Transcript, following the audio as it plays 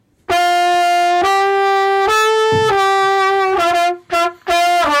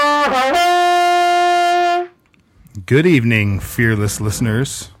Good evening, fearless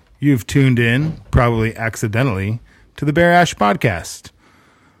listeners. You've tuned in, probably accidentally, to the Bear Ash Podcast,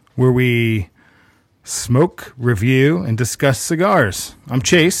 where we smoke, review, and discuss cigars. I'm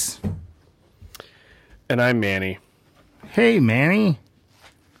Chase. And I'm Manny. Hey, Manny.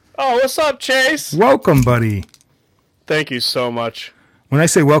 Oh, what's up, Chase? Welcome, buddy. Thank you so much. When I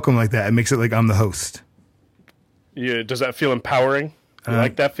say welcome like that, it makes it like I'm the host. Does that feel empowering? You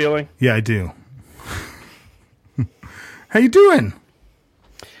like that feeling? Yeah, I do. How you doing?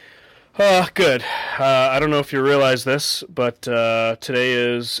 Good. I don't know if you realize this, but today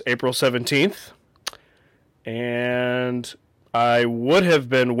is April 17th, and I would have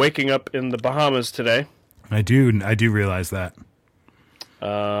been waking up in the Bahamas today. I do realize that.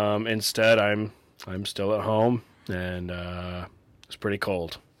 Instead, I'm still at home, and it's pretty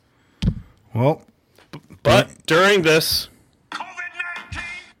cold. Well, but during this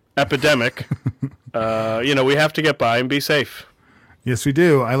epidemic, we have to get by and be safe. Yes, we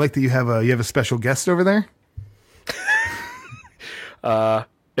do. I like that you have a special guest over there.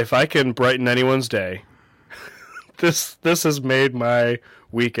 If I can brighten anyone's day, this has made my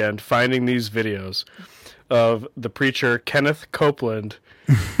weekend, finding these videos of the preacher Kenneth Copeland,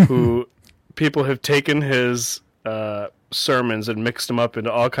 who people have taken his sermons and mixed them up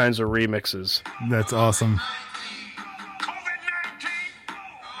into all kinds of remixes. That's awesome.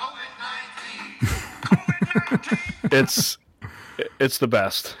 It's the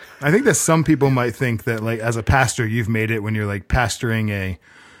best. I think that some people might think that, like, as a pastor, you've made it when you're like pastoring a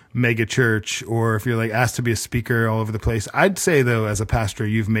mega church, or if you're like asked to be a speaker all over the place. I'd say though, as a pastor,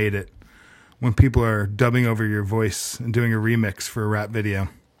 you've made it when people are dubbing over your voice and doing a remix for a rap video.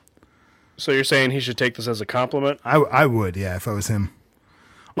 So you're saying he should take this as a compliment? I would, yeah, if I was him.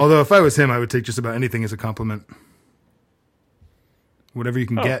 Although if I was him, I would take just about anything as a compliment. Whatever you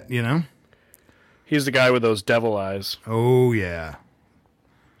can get, you know? He's the guy with those devil eyes. Oh, yeah.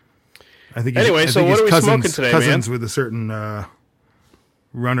 I think. Anyway, so what are we smoking today, man? Cousins with a certain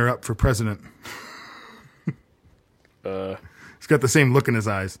runner-up for president. He's got the same look in his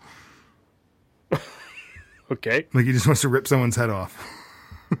eyes. Okay. Like he just wants to rip someone's head off.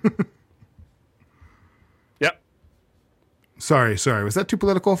 Yep. Sorry. Was that too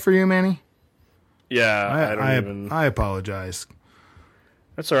political for you, Manny? Yeah, I apologize.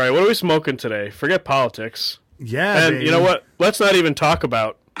 That's all right. What are we smoking today? Forget politics. Yeah, and baby. You know what? Let's not even talk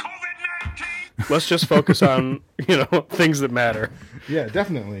about COVID-19. Let's just focus on things that matter. Yeah,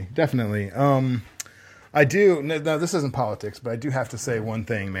 definitely. I do. No, this isn't politics, but I do have to say one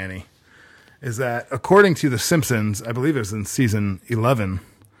thing, Manny, is that according to The Simpsons, I believe it was in season 11,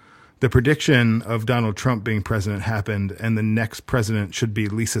 the prediction of Donald Trump being president happened, and the next president should be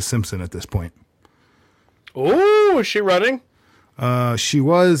Lisa Simpson at this point. Oh, is she running? She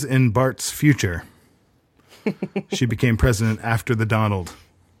was in Bart's future. She became president after the Donald.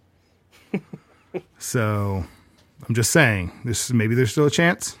 So, I'm just saying, maybe there's still a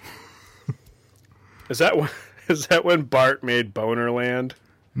chance. Is that when Bart made Bonerland?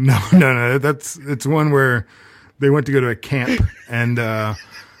 No. It's one where they went to go to a camp and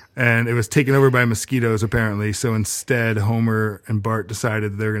it was taken over by mosquitoes apparently. So instead, Homer and Bart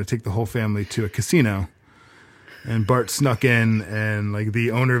decided they were going to take the whole family to a casino. And Bart snuck in, and like the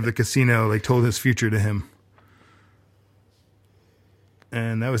owner of the casino like told his future to him,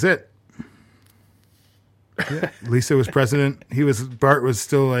 and that was it. Yeah. Lisa was president. Bart was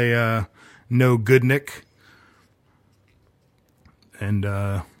still a no good Nick, and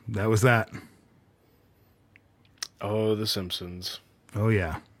that was that. Oh, The Simpsons. Oh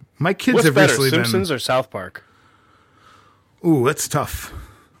yeah, my kids What's have better, recently Simpsons or South Park? Ooh, that's tough.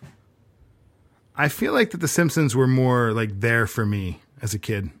 I feel like that The Simpsons were more like there for me as a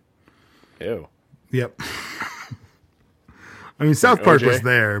kid. Ew. Yep. I mean, South Park OJ? was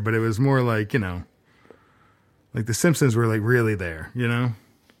there, but it was more like, like The Simpsons were like really there,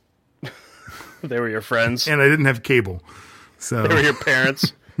 They were your friends. And I didn't have cable. So They were your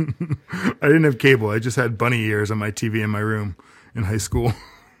parents. I didn't have cable. I just had bunny ears on my TV in my room in high school.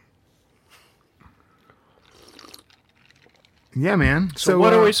 Yeah, man. So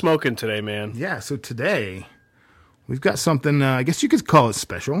what are we smoking today, man? Yeah, so today we've got something, I guess you could call it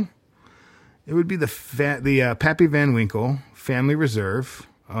special. It would be the Pappy Van Winkle Family Reserve.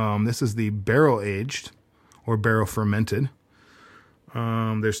 This is the barrel-aged or barrel-fermented.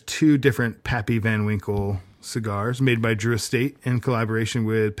 There's two different Pappy Van Winkle cigars made by Drew Estate in collaboration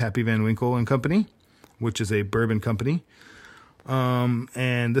with Pappy Van Winkle and Company, which is a bourbon company.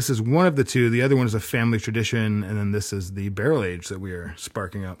 And this is one of the two. The other one is a family tradition, and then this is the barrel age that we are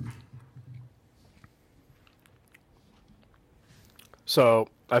sparking up. So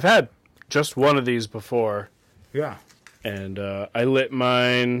I've had just one of these before, Yeah. And I lit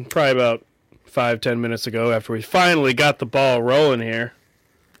mine probably about 5-10 minutes ago after we finally got the ball rolling here.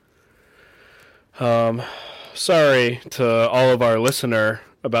 Sorry to all of our listener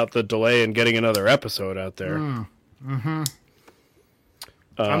about the delay in getting another episode out there.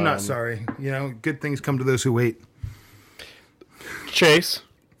 I'm not sorry. You know, good things come to those who wait. Chase,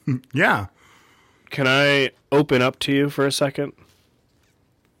 Yeah. can I open up to you for a second?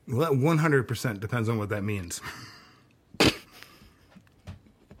 Well, that 100% depends on what that means.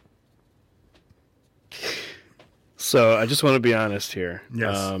 So I just want to be honest here.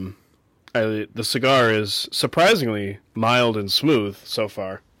 Yes. The cigar is surprisingly mild and smooth so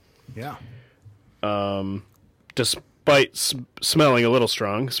far, Yeah. despite smelling a little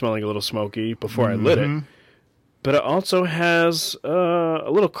strong, smelling a little smoky before I lit it. But it also has a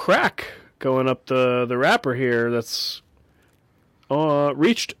little crack going up the wrapper here that's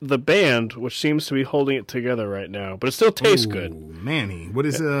reached the band, which seems to be holding it together right now. But it still tastes good. Manny, what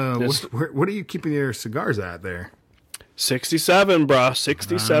is what are you keeping your cigars at there? 67, brah,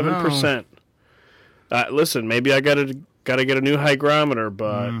 67%. Listen, maybe I gotta get a new hygrometer,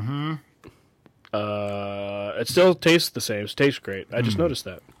 but it still tastes the same. It tastes great. I just noticed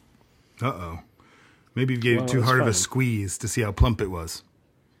that. Uh-oh. Maybe you gave it too hard of a squeeze to see how plump it was.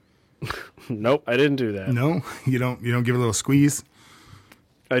 Nope, I didn't do that. No? You don't give it a little squeeze?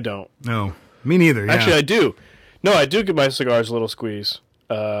 I don't. No. Me neither, yeah. Actually, I do. No, I do give my cigars a little squeeze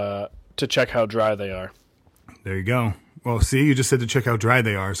to check how dry they are. There you go. Well, see, you just said to check how dry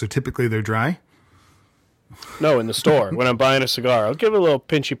they are, so typically they're dry? No, in the store. When I'm buying a cigar, I'll give it a little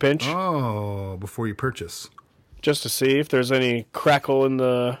pinchy pinch Oh, before you purchase. just to see if there's any crackle in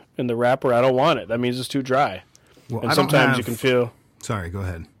the wrapper. I don't want it. That means it's too dry. Well, And sometimes you can feel Sorry, go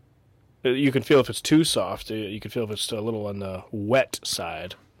ahead. if it's too soft. You can feel if it's a little on the wet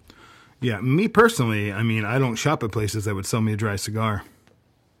side. Yeah, me personally, I mean, I don't shop at places that would sell me a dry cigar.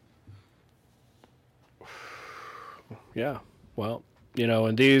 Yeah. Well,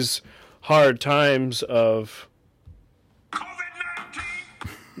 in these hard times of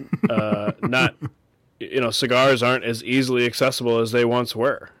not, cigars aren't as easily accessible as they once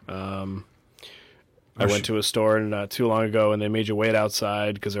were. I went to a store not too long ago, and they made you wait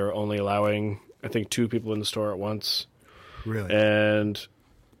outside because they were only allowing, I think, 2 people in the store at once. Really? And,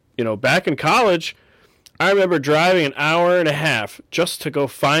 back in college, I remember driving an hour and a half just to go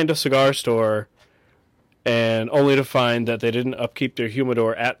find a cigar store, and only to find that they didn't upkeep their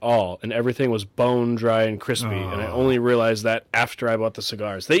humidor at all, and everything was bone dry and crispy. And I only realized that after I bought the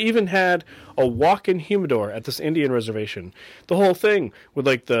cigars. They even had a walk-in humidor at this Indian reservation. The whole thing with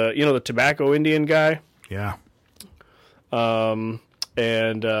the tobacco Indian guy. Yeah. I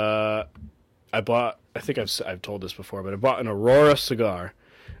bought, I think I've told this before, but I bought an Aurora cigar,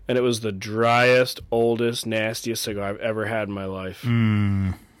 and it was the driest, oldest, nastiest cigar I've ever had in my life.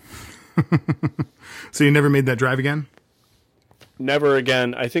 So you never made that drive again? Never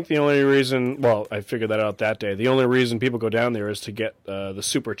again. I think the only reason, I figured that out that day. The only reason people go down there is to get the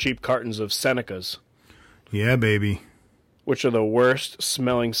super cheap cartons of Senecas. Yeah, baby. Which are the worst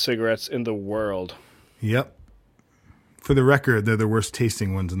smelling cigarettes in the world. Yep. For the record, they're the worst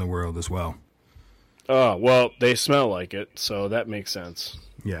tasting ones in the world as well. Oh, well, they smell like it, so that makes sense.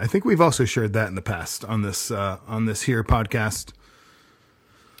 Yeah, I think we've also shared that in the past on this here podcast.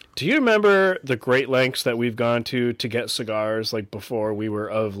 Do you remember the great lengths that we've gone to get cigars, like before we were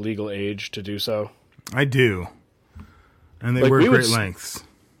of legal age to do so? I do. And they were great lengths.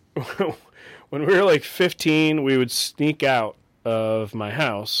 When we were like 15, we would sneak out of my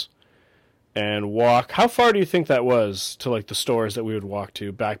house and walk. How far do you think that was to like the stores that we would walk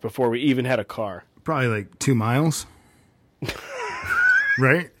to back before we even had a car? Probably like 2 miles.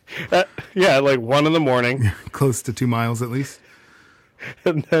 Right? Yeah, like 1 in. Close to 2 miles at least.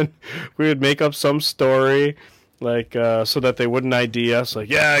 And then we would make up some story, like so that they wouldn't ID us. Like,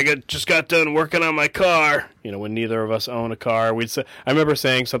 yeah, I just got done working on my car. When neither of us own a car, we'd say. I remember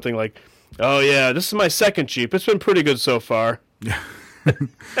saying something like, "Oh yeah, this is my second Jeep. It's been pretty good so far."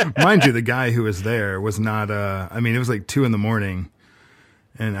 Mind you, the guy who was there was not. It was like 2 a.m,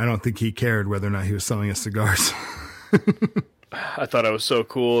 and I don't think he cared whether or not he was selling us cigars. I thought I was so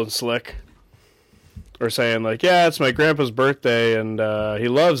cool and slick. Or saying like, yeah, it's my grandpa's birthday, and he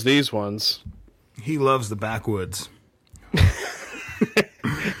loves these ones. He loves the backwoods.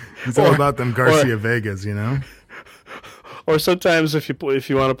 It's all about them Garcia Vegas, Or sometimes if you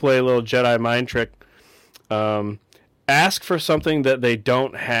want to play a little Jedi mind trick, ask for something that they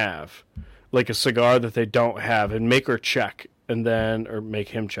don't have, like a cigar that they don't have, and make her check, or make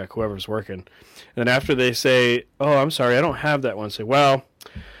him check, whoever's working. And then after they say, "Oh, I'm sorry, I don't have that one," say, "Well,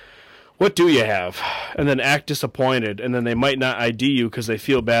 what do you have? And then act disappointed, and then they might not ID you because they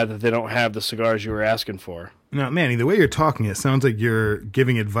feel bad that they don't have the cigars you were asking for. Now, Manny, the way you're talking, it sounds like you're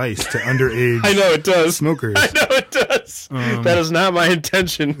giving advice to underage I know it does. smokers. I know it does. That is not my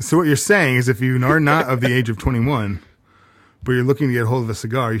intention. So what you're saying is if you are not of the age of 21, but you're looking to get a hold of a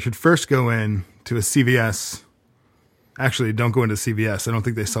cigar, you should first go in to a CVS. Actually, don't go into CVS. I don't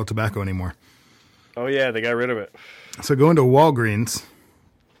think they sell tobacco anymore. Oh, yeah, they got rid of it. So go into Walgreens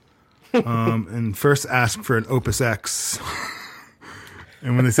and first ask for an Opus X.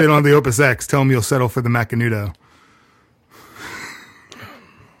 And when they say they don't have the Opus X, tell them you'll settle for the Macanudo.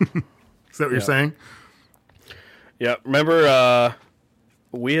 Is that what you're saying? Yeah. Remember,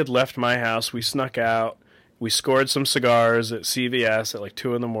 we had left my house. We snuck out. We scored some cigars at CVS at like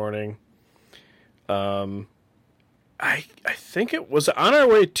 2 a.m. I think it was on our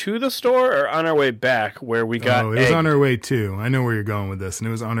way to the store or on our way back where we got it was on our way too. I know where you're going with this, and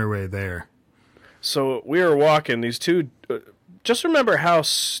it was on our way there. So we were walking. These two... just remember how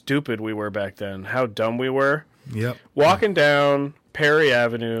stupid we were back then, how dumb we were. Yep. Walking down Perry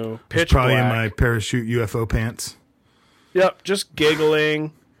Avenue, pitch probably black. in my parachute UFO pants. Yep, just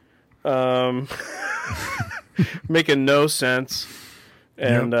giggling, making no sense.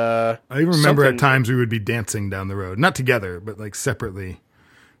 And I even remember at times we would be dancing down the road, not together, but like separately,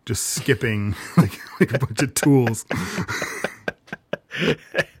 just skipping like a bunch of tools.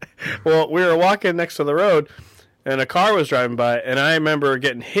 Well, we were walking next to the road, and a car was driving by, and I remember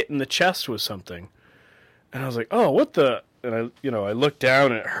getting hit in the chest with something. And I was like, "Oh, what the?" And I looked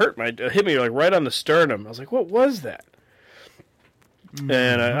down, and it hit me like right on the sternum. I was like, "What was that?"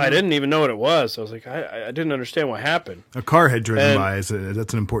 And I didn't even know what it was. I was like, I didn't understand what happened. A car had driven by.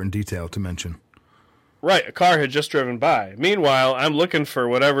 That's an important detail to mention. Right, a car had just driven by. Meanwhile, I'm looking for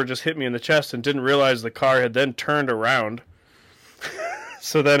whatever just hit me in the chest and didn't realize the car had then turned around.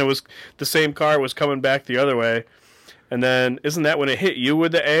 So then the same car was coming back the other way. And then, isn't that when it hit you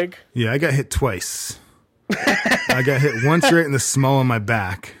with the egg? Yeah, I got hit twice. I got hit once right in the small of my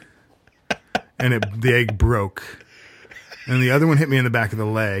back, and the egg broke. And the other one hit me in the back of the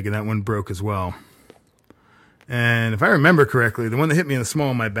leg, and that one broke as well. And if I remember correctly, the one that hit me in the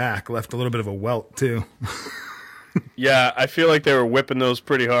small of my back left a little bit of a welt, too. Yeah, I feel like they were whipping those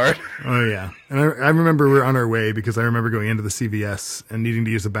pretty hard. Oh, yeah. And I remember we were on our way because I remember going into the CVS and needing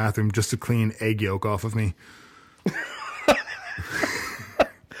to use the bathroom just to clean egg yolk off of me.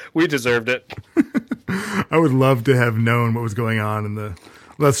 We deserved it. I would love to have known what was going on in the...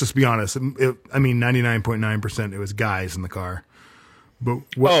 Let's just be honest. 99.9% it was guys in the car. But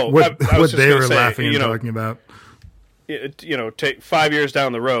what they were laughing and talking about. Take 5 years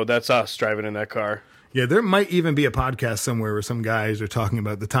down the road, that's us driving in that car. Yeah, there might even be a podcast somewhere where some guys are talking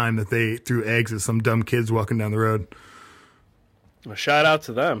about the time that they threw eggs at some dumb kids walking down the road. Well, shout out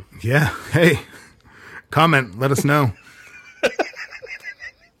to them. Yeah. Hey, comment. Let us know.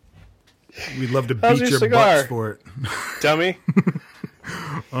 We'd love to beat your butts for it. Dummy.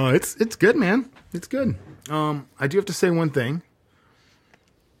 It's good, man. It's good. I do have to say one thing.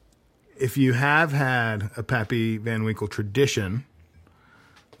 If you have had a Pappy Van Winkle tradition,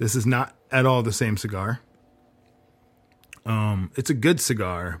 this is not at all the same cigar. It's a good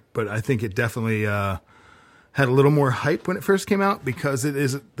cigar, but I think it definitely had a little more hype when it first came out because it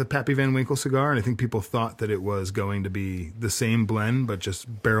is the Pappy Van Winkle cigar, and I think people thought that it was going to be the same blend, but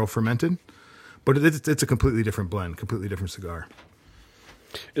just barrel fermented. But it's a completely different blend, completely different cigar.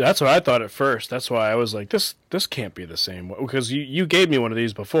 That's what I thought at first. That's why I was like, this can't be the same. Because you gave me one of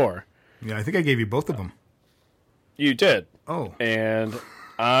these before. Yeah, I think I gave you both of them. You did. Oh. And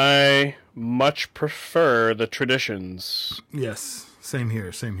I much prefer the traditions. Yes, same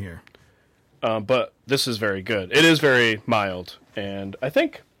here. But this is very good. It is very mild. And I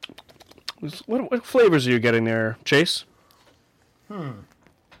think... What flavors are you getting there, Chase?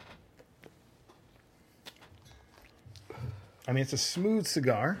 I mean, it's a smooth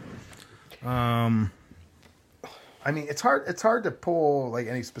cigar. I mean, it's hard to pull like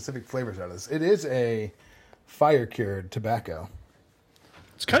any specific flavors out of this. It is a fire cured tobacco.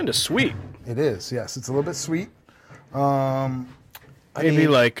 It's kind of sweet. It is, yes. It's a little bit sweet. Maybe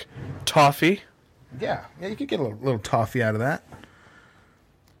like toffee. Yeah, you could get a little toffee out of that.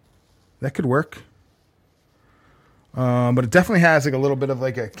 That could work. But it definitely has like a little bit of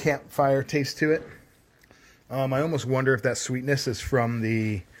like a campfire taste to it. I almost wonder if that sweetness is from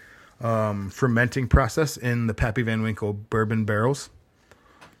the fermenting process in the Pappy Van Winkle bourbon barrels.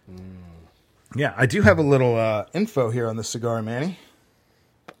 Yeah, I do have a little info here on the cigar, Manny.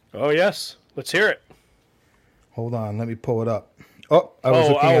 Oh, yes. Let's hear it. Hold on, let me pull it up.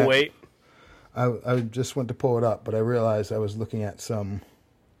 I'll wait. I just went to pull it up, but I realized I was looking at some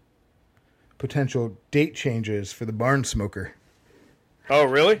potential date changes for the barn smoker. Oh,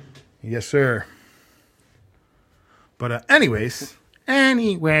 really? Yes, sir. But anyways.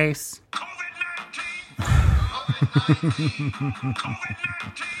 I'm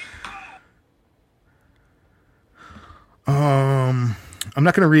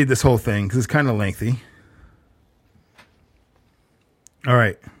not going to read this whole thing because it's kind of lengthy. All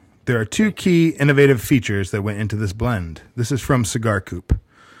right. There are two key innovative features that went into this blend. This is from Cigar Coop.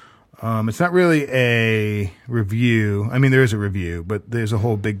 It's not really a review. I mean, there is a review, but there's a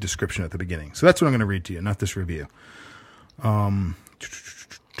whole big description at the beginning. So that's what I'm going to read to you, not this review.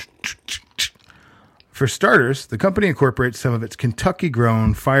 For starters, the company incorporates some of its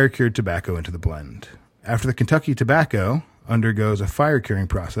Kentucky-grown fire-cured tobacco into the blend. After the Kentucky tobacco undergoes a fire curing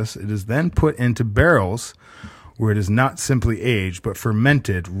process, it is then put into barrels where it is not simply aged, but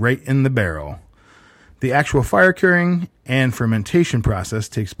fermented right in the barrel. The actual fire curing and fermentation process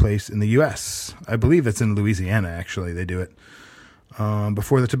takes place in the U.S. I believe it's in Louisiana, actually. They do it.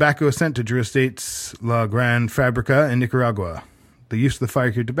 Before the tobacco is sent to Drew Estate's La Gran Fabrica in Nicaragua. The use of the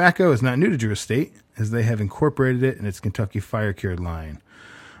fire-cured tobacco is not new to Drew Estate, as they have incorporated it in its Kentucky fire-cured line.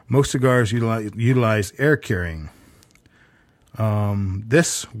 Most cigars utilize air curing.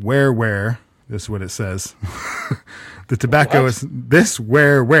 This is what it says. The tobacco is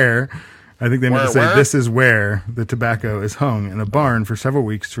I think they meant to say this is where the tobacco is hung in a barn for several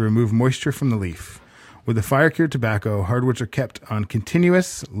weeks to remove moisture from the leaf. With the fire-cured tobacco, hardwoods are kept on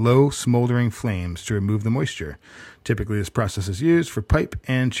continuous, low smoldering flames to remove the moisture. Typically, this process is used for pipe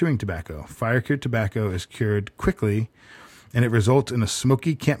and chewing tobacco. Fire-cured tobacco is cured quickly, and it results in a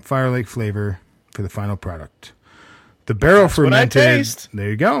smoky campfire-like flavor for the final product. The barrel fermented. There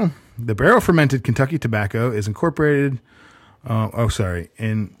you go. The barrel fermented Kentucky tobacco is incorporated.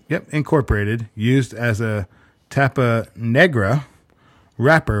 Incorporated, used as a tapa negra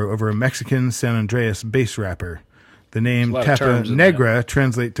wrapper over a Mexican San Andreas base wrapper. The name Tapa Negra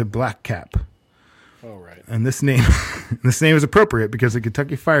translates to black cap. Oh, right. And this name is appropriate because the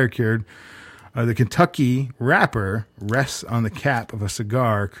Kentucky fire cured, the Kentucky wrapper rests on the cap of a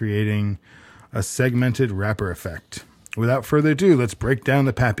cigar, creating a segmented wrapper effect. Without further ado, let's break down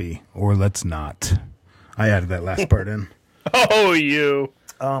the Pappy, or let's not. I added that last part in. Oh, you.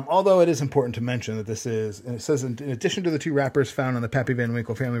 Although it is important to mention that this is, and it says, in addition to the two wrappers found on the Pappy Van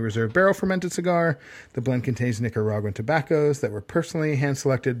Winkle Family Reserve barrel fermented cigar, the blend contains Nicaraguan tobaccos that were personally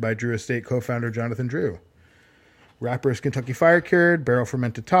hand-selected by Drew Estate co-founder Jonathan Drew. Wrappers Kentucky Fire Cured, barrel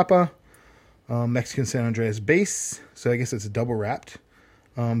fermented tapa, Mexican San Andreas base, so I guess it's double wrapped.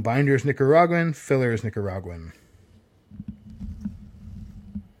 Binders Nicaraguan, fillers Nicaraguan.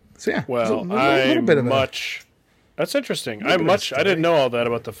 So yeah, well, a little bit of That's interesting. I didn't know all that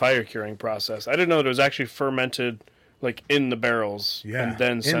about the fire curing process. I didn't know that it was actually fermented, like in the barrels, and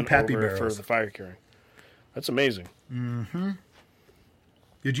then sent over barrels for the fire curing. That's amazing. Mm-hmm.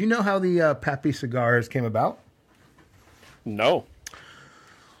 Did you know how the Pappy cigars came about? No.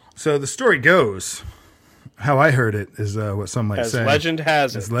 So the story goes, how I heard it is what some might say. As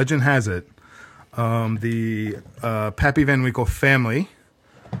legend has it, the Pappy Van Winkle family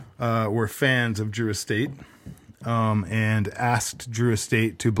were fans of Drew Estate. And asked Drew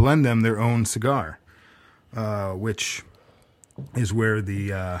Estate to blend them their own cigar, which is where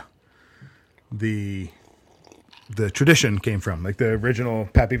the tradition came from, like the original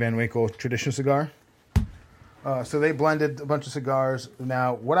Pappy Van Winkle tradition cigar. So they blended a bunch of cigars.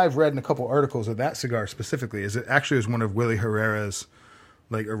 Now, what I've read in a couple articles of that cigar specifically is it actually was one of Willie Herrera's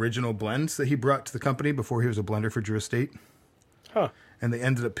like original blends that he brought to the company before he was a blender for Drew Estate. Huh. And they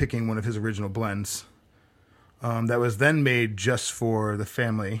ended up picking one of his original blends. That was then made just for the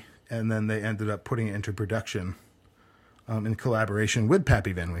family, and then they ended up putting it into production in collaboration with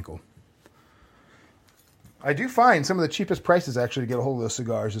Pappy Van Winkle. I do find some of the cheapest prices actually to get a hold of those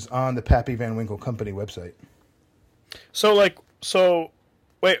cigars is on the Pappy Van Winkle company website.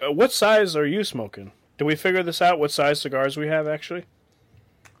 Wait, what size are you smoking? Did we figure this out, what size cigars we have, actually?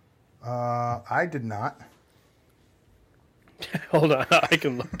 I did not. Hold on, I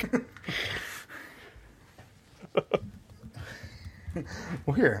can look.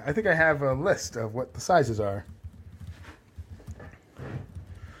 Well, here, I think I have a list of what the sizes are.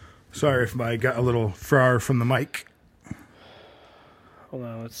 Sorry if I got a little far from the mic. Hold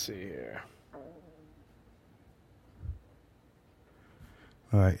on, let's see here.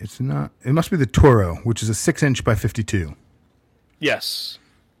 All right, it must be the Toro, which is a 6-inch by 52. Yes.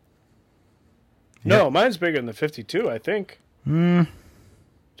 Yep. No, mine's bigger than the 52, I think. Did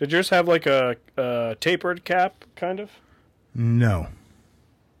yours have like a tapered cap, kind of? No.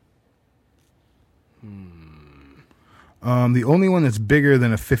 The only one that's bigger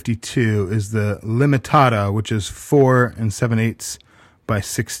than a 52 is the Limitada, which is 4 7/8 by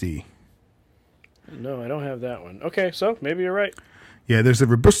 60. No, I don't have that one. Okay, so maybe you're right. Yeah, there's the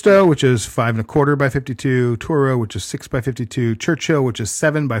Robusto, which is 5 1/4 by 52, Toro, which is 6 by 52, Churchill, which is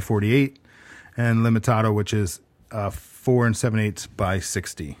 7 by 48, and Limitado, which is 4 7/8 by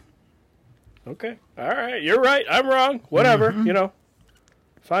 60. Okay, all right, you're right. I'm wrong. Whatever,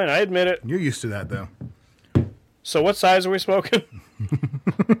 Fine, I admit it. You're used to that, though. So what size are we smoking?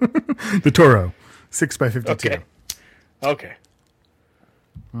 The Toro, 6 by 52. Okay.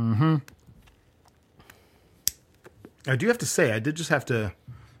 I do have to say, I did just have to,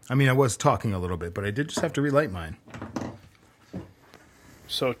 I was talking a little bit, but I did just have to relight mine.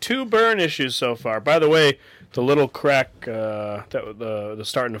 So 2 burn issues so far. By the way, the little crack that the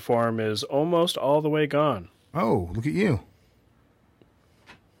starting to form is almost all the way gone. Oh, look at you.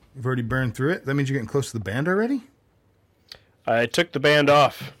 You've already burned through it? That means you're getting close to the band already? I took the band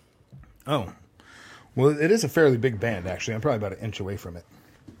off. Oh. Well, it is a fairly big band, actually. I'm probably about an inch away from it.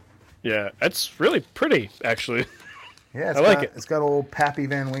 Yeah, it's really pretty, actually. Yeah, I like it. It's got old Pappy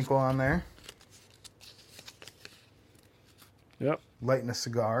Van Winkle on there. Yep. Lighting a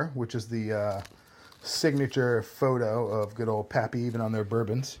cigar, which is the signature photo of good old Pappy, even on their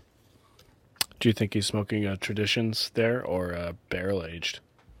bourbons. Do you think he's smoking Traditions there or barrel-aged?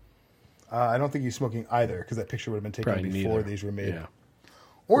 I don't think he's smoking either, because that picture would have been taken Probably before neither. these were made. Yeah.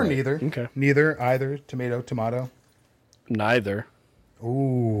 Or Right. neither. Okay. Neither, either, tomato. Neither.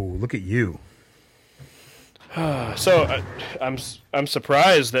 Ooh, look at you. So I'm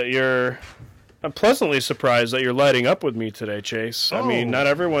surprised that I'm pleasantly surprised that you're lighting up with me today, Chase. I mean, not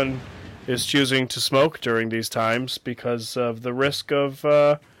everyone is choosing to smoke during these times because of the risk of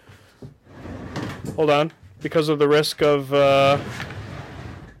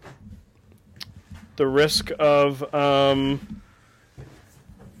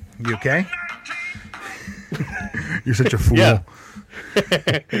You okay? You're such a fool. Yeah.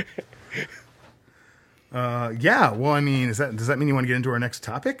 Yeah, well, does that mean you want to get into our next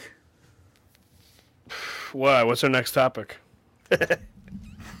topic? What? What's our next topic?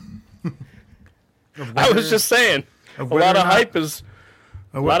 I was just saying, a lot of hype has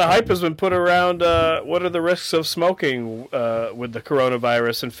been put around. What are the risks of smoking with the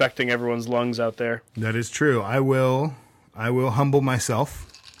coronavirus infecting everyone's lungs out there? That is true. I will humble myself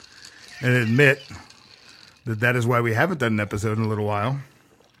and admit that is why we haven't done an episode in a little while.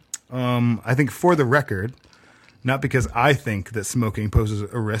 I think for the record, not because I think that smoking poses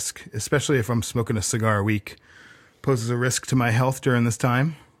a risk, especially if I'm smoking a cigar a week, poses a risk to my health during this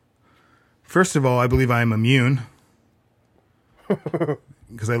time. First of all, I believe I am immune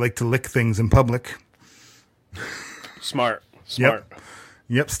because I like to lick things in public. Smart.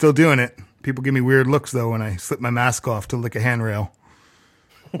 Yep, still doing it. People give me weird looks, though, when I slip my mask off to lick a handrail.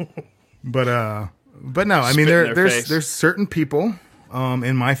 But no, there's certain people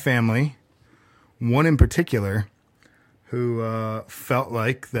in my family, one in particular, who felt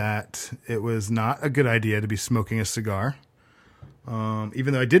like that it was not a good idea to be smoking a cigar.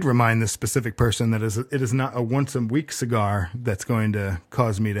 Even though I did remind this specific person that it is not a once-a-week cigar that's going to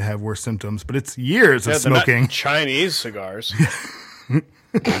cause me to have worse symptoms, but it's years of smoking. Not Chinese cigars.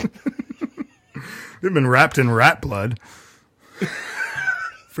 They've been wrapped in rat blood.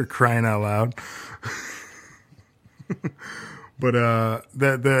 For crying out loud. But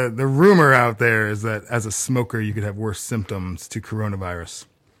the rumor out there is that as a smoker, you could have worse symptoms to coronavirus.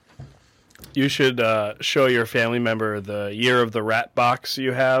 You should show your family member the Year of the Rat box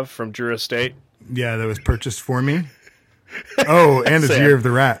you have from Drew Estate. Yeah, that was purchased for me. Oh, and it's Year of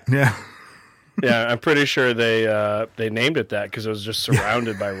the Rat. Yeah. Yeah, I'm pretty sure they named it that because it was just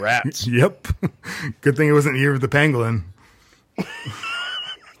surrounded by rats. Yep. Good thing it wasn't Year of the Pangolin.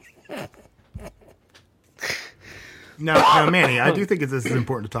 Now, Manny, I do think this is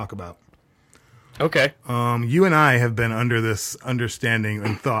important to talk about. Okay. You and I have been under this understanding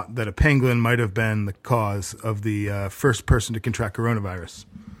and thought that a pangolin might have been the cause of the first person to contract coronavirus.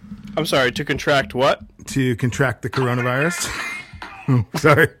 I'm sorry, to contract what? To contract the coronavirus. Oh,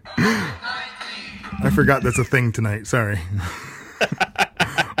 sorry. I forgot that's a thing tonight. Sorry.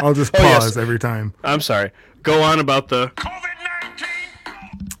 I'll just pause every time. I'm sorry. Go on about the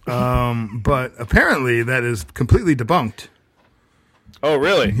COVID-19. But apparently that is completely debunked. Oh,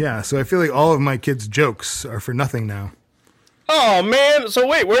 really? Yeah, so I feel like all of my kids' jokes are for nothing now. Oh, man. So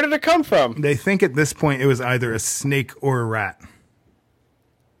wait, where did it come from? They think at this point it was either a snake or a rat.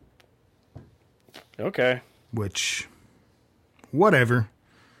 Okay. Which, whatever.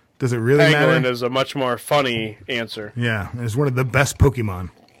 Does it really matter? Pangolin is a much more funny answer. Yeah, it's one of the best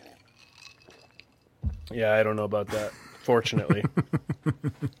Pokemon. Yeah, I don't know about that. fortunately.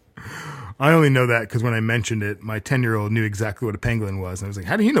 I only know that because when I mentioned it, my 10-year-old knew exactly what a pangolin was. And I was like,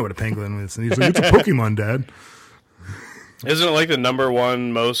 how do you know what a pangolin is? And he's like, it's a Pokemon, Dad. Isn't it like the number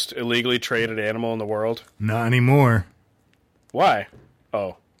one most illegally traded animal in the world? Not anymore. Why?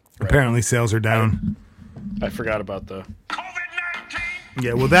 Oh, Apparently sales are down. I forgot about the...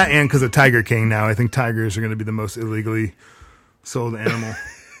 Yeah, well, that and because of Tiger King now. I think tigers are going to be the most illegally sold animal.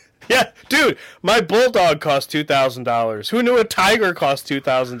 Yeah, dude, my bulldog cost $2,000. Who knew a tiger cost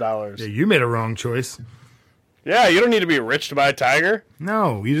 $2,000? Yeah, you made a wrong choice. Yeah, you don't need to be rich to buy a tiger.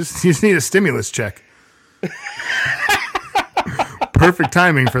 No, you just need a stimulus check. Perfect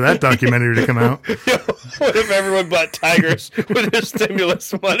timing for that documentary to come out. Yo, what if everyone bought tigers with their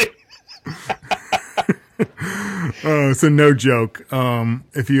stimulus money? Oh, it's a no joke.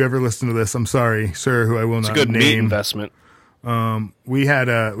 If you ever listen to this, I'm sorry, sir, who I will not It's a good name. meat investment. We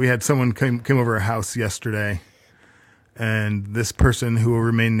had someone came over our house yesterday, and this person who will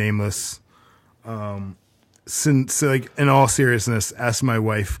remain nameless, since like in all seriousness, asked my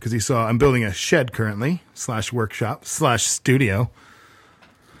wife because he saw I'm building a shed currently / workshop / studio.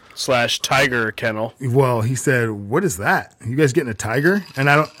 / tiger kennel. Well, he said, "What is that? You guys getting a tiger?" And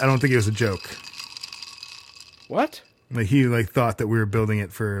I don't think it was a joke. What? Like he thought that we were building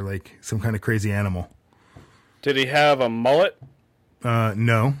it for like some kind of crazy animal. Did he have a mullet?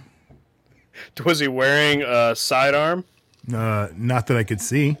 No. Was he wearing a sidearm? Not that I could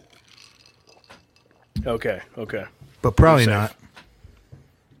see, Okay. but probably Safe. not.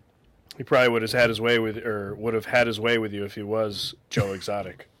 He probably would have had his way with you if he was Joe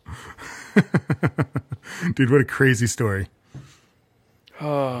Exotic. Dude, what a crazy story.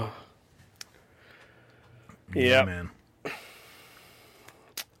 Oh. Yeah, Yeah. man.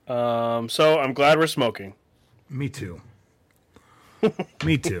 So I'm glad we're smoking. Me too.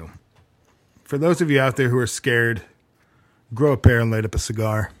 Me too. For those of you out there who are scared, grow a pair and light up a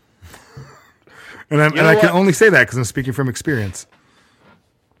cigar. And I can only say that because I'm speaking from experience.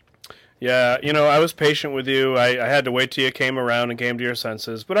 Yeah, I was patient with you. I had to wait till you came around and came to your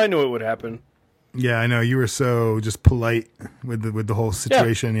senses, but I knew it would happen. Yeah, I know. You were so just polite with the whole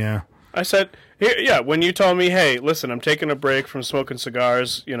situation. Yeah. I said, when you told me, hey, listen, I'm taking a break from smoking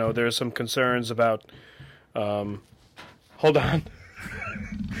cigars, there's some concerns about, hold on.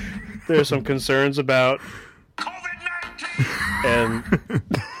 There's some concerns about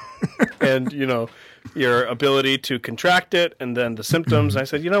COVID-19 and your ability to contract it and then the symptoms. I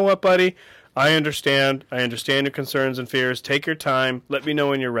said, you know what, buddy? I understand your concerns and fears. Take your time. Let me know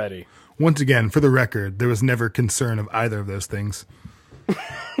when you're ready. Once again, for the record, there was never concern of either of those things.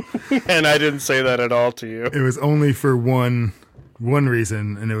 And I didn't say that at all to you. It was only for one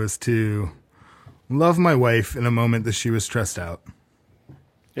reason, and it was to love my wife in a moment that she was stressed out.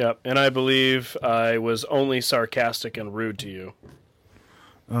 Yep, and I believe I was only sarcastic and rude to you.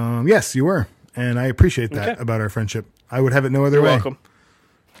 Yes, you were, and I appreciate that about our friendship. I would have it no other You're way.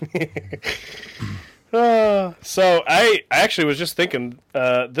 welcome. So I actually was just thinking,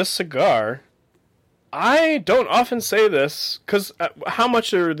 this cigar, I don't often say this, because how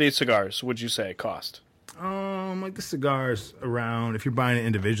much are these cigars, would you say, cost? Like the cigars around, if you're buying it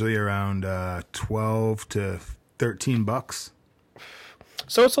individually, around $12 to $13.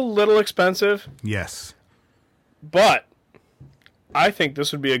 So it's a little expensive, Yes. but I think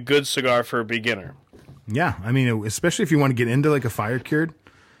this would be a good cigar for a beginner. Yeah, I mean, especially if you want to get into like a fire cured,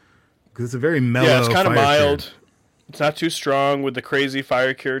 because it's a very mellow. Yeah, it's kind of fire-cured. mild. It's not too strong with the crazy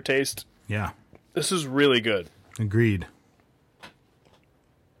fire cure taste. Yeah, This is really good. agreed.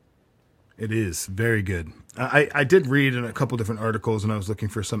 It is very good. I did read in a couple different articles, and I was looking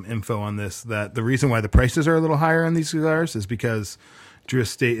for some info on this, that the reason why the prices are a little higher on these cigars is because Drew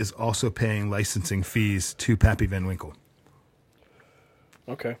Estate is also paying licensing fees to Pappy Van Winkle.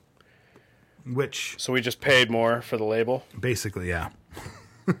 Okay. Which, So we just paid more for the label. basically, yeah.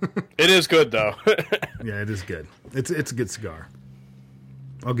 It is good, though. Yeah, it is good. It's a good cigar.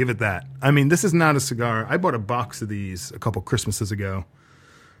 I'll give it that. I mean, this is not a cigar. I bought a box of these a couple Christmases ago.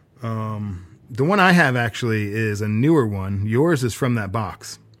 The one I have actually is a newer one. Yours is from that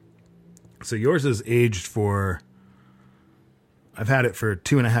box. So yours is aged for, I've had it for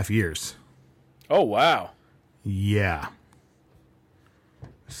 2.5 years. Oh, wow. Yeah.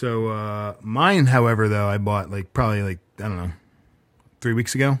 So mine, however, though, I bought probably I don't know, 3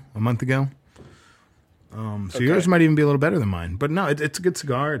 weeks ago, a month ago. So yours might even be a little better than mine. But no, it's a good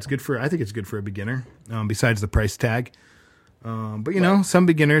cigar. It's good I think it's good for a beginner, besides the price tag. But, know, some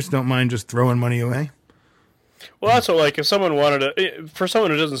beginners don't mind just throwing money away. Well, that's what, if someone wanted to, for someone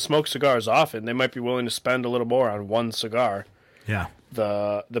who doesn't smoke cigars often, they might be willing to spend a little more on one cigar. Yeah.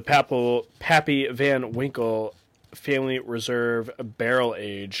 The Pappy Van Winkle Family Reserve Barrel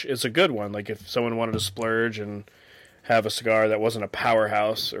Age is a good one. Like if someone wanted to splurge and have a cigar that wasn't a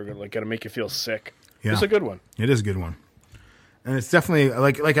powerhouse or like going to make you feel sick, it's a good one. It is a good one. And it's definitely,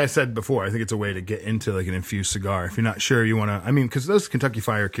 like I said before, I think it's a way to get into like an infused cigar. If you're not sure you want to, I mean, because those Kentucky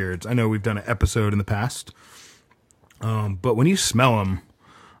Fire Cureds, I know we've done an episode in the past, but when you smell them,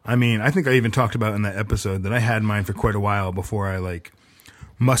 I mean, I think I even talked about in that episode that I had mine for quite a while before I like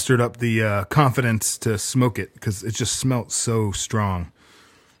mustered up the confidence to smoke it, because it just smelled so strong.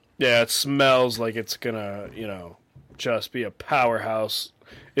 Yeah, it smells like it's gonna, just be a powerhouse.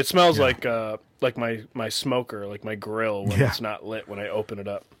 It smells like my smoker, like my grill when it's not lit when I open it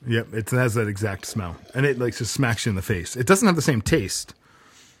up. Yep, it has that exact smell, and it like just smacks you in the face. It doesn't have the same taste,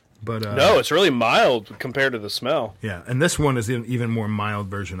 but no, it's really mild compared to the smell. Yeah, and this one is an even more mild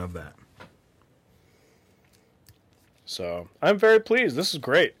version of that. So I'm very pleased. This is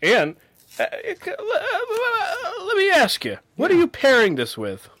great. And let me ask you, what are you pairing this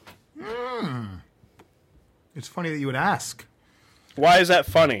with? It's funny that you would ask. Why is that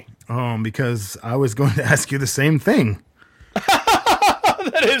funny? Because I was going to ask you the same thing.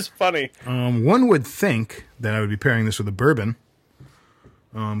 That is funny. One would think that I would be pairing this with a bourbon,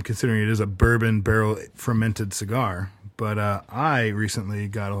 considering it is a bourbon barrel fermented cigar. But I recently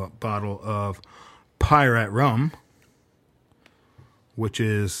got a bottle of Pirate rum, which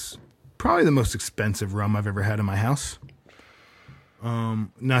is probably the most expensive rum I've ever had in my house.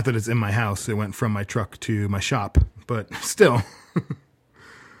 Not that it's in my house. It went from my truck to my shop, but still.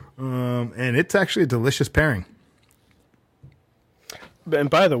 And it's actually a delicious pairing. And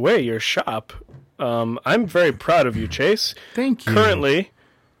by the way, your shop, I'm very proud of you, Chase. Thank you. Currently,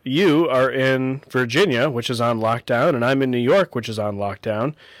 you are in Virginia, which is on lockdown, and I'm in New York, which is on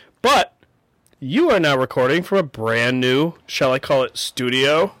lockdown. But you are now recording from a brand new, shall I call it,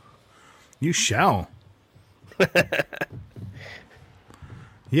 studio? You shall.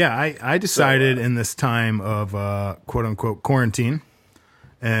 Yeah, I decided in this time of quote-unquote quarantine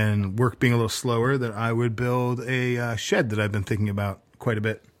and work being a little slower that I would build a shed that I've been thinking about quite a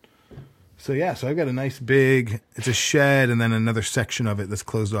bit. So I've got a nice big, it's a shed, and then another section of it that's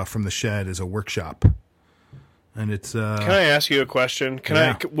closed off from the shed is a workshop. And it's... Can I ask you a question?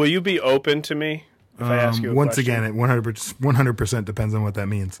 Will you be open to me if I ask you a once question? Again, it 100% depends on what that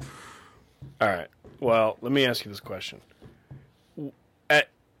means. All right. Well, let me ask you this question.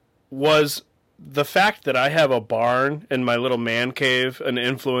 Was the fact that I have a barn in my little man cave an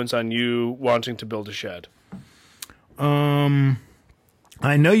influence on you wanting to build a shed? I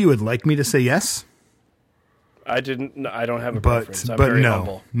know you would like me to say yes. I don't have a preference. I'm but very no,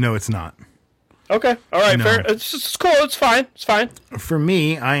 humble. No, it's not. Okay. All right. No. Fair. It's cool. It's fine. It's fine. For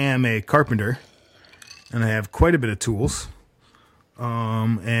me, I am a carpenter, and I have quite a bit of tools.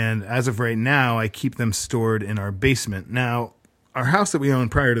 And as of right now, I keep them stored in our basement. Now, our house that we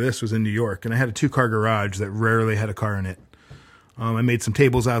owned prior to this was in New York, and I had a 2-car garage that rarely had a car in it. I made some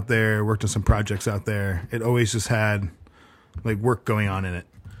tables out there, worked on some projects out there. It always just had like work going on in it.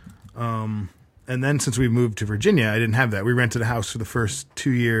 And then since we moved to Virginia, I didn't have that. We rented a house for the first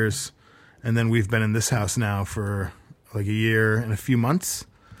 2 years, and then we've been in this house now for like a year and a few months.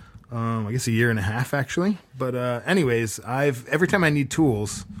 I guess a year and a half actually. But anyways, every time I need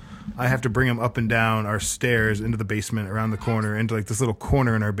tools, I have to bring them up and down our stairs into the basement, around the corner, into like this little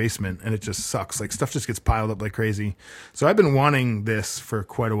corner in our basement, and it just sucks. Like stuff just gets piled up like crazy. So I've been wanting this for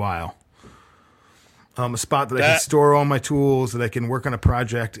quite a while. A spot that I can store all my tools, that I can work on a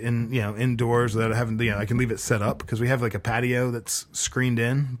project indoors, that I haven't, I can leave it set up, because we have like a patio that's screened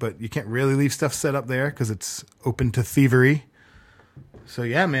in, but you can't really leave stuff set up there because it's open to thievery. So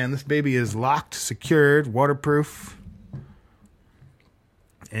yeah, man, this baby is locked, secured, waterproof.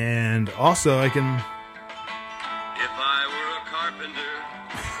 And also I can... If I were a carpenter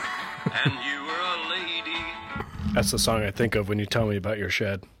and you were a lady. That's the song I think of when you tell me about your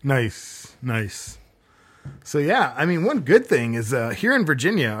shed. Nice. So yeah, I mean, one good thing is here in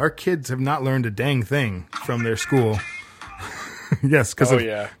Virginia, our kids have not learned a dang thing from their school. Yes, because of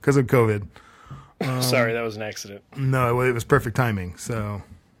COVID. Sorry, that was an accident. No, it was perfect timing. So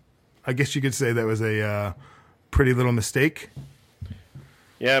I guess you could say that was a pretty little mistake.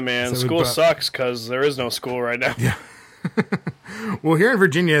 Yeah, man, school sucks because there is no school right now. Yeah. Well, here in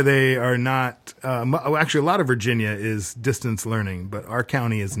Virginia, they are not. Actually, a lot of Virginia is distance learning, but our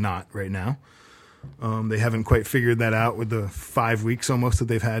county is not right now. They haven't quite figured that out with the 5 weeks almost that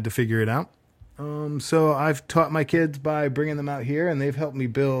they've had to figure it out. So I've taught my kids by bringing them out here, and they've helped me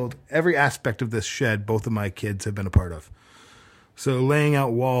build every aspect of this shed. Both of my kids have been a part of. So laying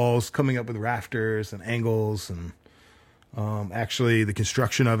out walls, coming up with rafters and angles, and Actually, the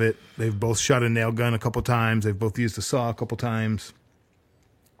construction of it, they've both shot a nail gun a couple times. They've both used a saw a couple times.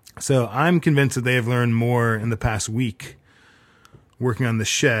 So I'm convinced that they have learned more in the past week working on the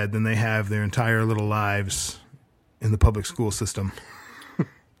shed than they have their entire little lives in the public school system.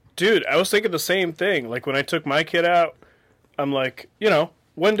 Dude, I was thinking the same thing. Like, when I took my kid out, I'm like,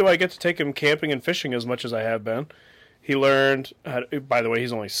 when do I get to take him camping and fishing as much as I have been? He learned, by the way,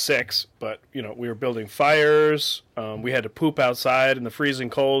 he's only 6, but, we were building fires. We had to poop outside in the freezing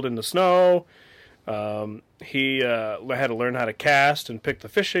cold in the snow. He had to learn how to cast and pick the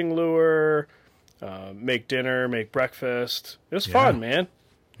fishing lure, make dinner, make breakfast. It was fun, man.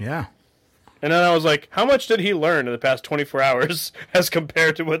 Yeah. And then I was like, how much did he learn in the past 24 hours as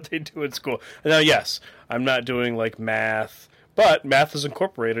compared to what they do in school? And now, yes, I'm not doing, like, math, but math is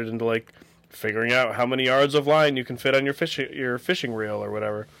incorporated into, like, figuring out how many yards of line you can fit on your fishing reel or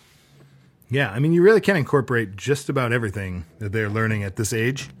whatever. Yeah, I mean, you really can incorporate just about everything that they're learning at this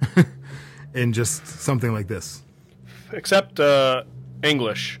age in just something like this. Except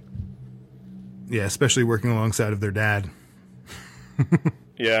English. Yeah, especially working alongside of their dad.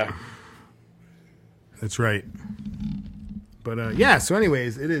 Yeah. That's right. But, yeah, so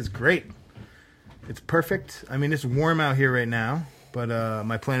anyways, it is great. It's perfect. I mean, it's warm out here right now, but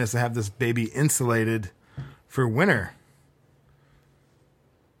my plan is to have this baby insulated for winter.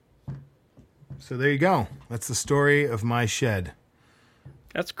 So there you go. That's the story of my shed.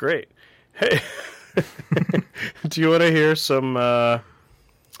 That's great. Hey, do you want to hear some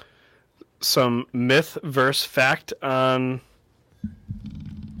myth versus fact on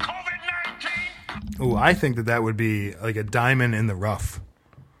COVID-19? Oh, I think that would be like a diamond in the rough.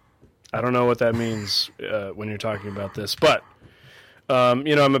 I don't know what that means when you're talking about this, but I'm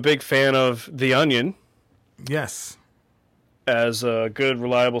a big fan of The Onion. Yes. As a good,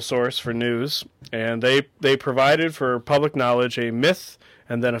 reliable source for news, and they provided for public knowledge a myth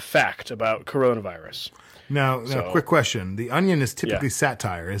and then a fact about coronavirus. Now, quick question. The Onion is typically Yeah.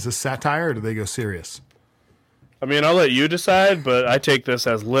 satire. Is this satire, or do they go serious? I mean, I'll let you decide, but I take this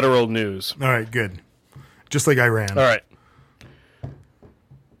as literal news. All right, good. Just like Iran. All right.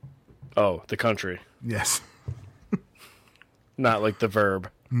 Oh, the country. Yes. Not like the verb.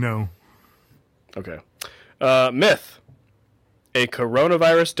 No. Okay. Myth. A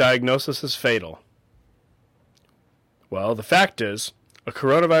coronavirus diagnosis is fatal. Well, the fact is, a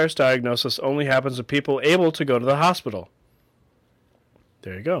coronavirus diagnosis only happens to people able to go to the hospital.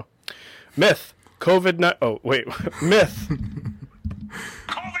 There you go. Myth. Myth COVID-19!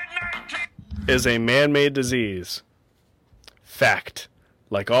 is a man-made disease. Fact.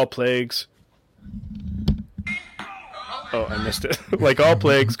 Like all plagues... Oh, I missed it. Like all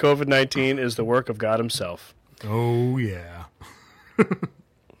plagues, COVID-19 is the work of God himself. Oh, yeah.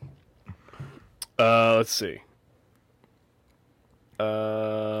 Let's see.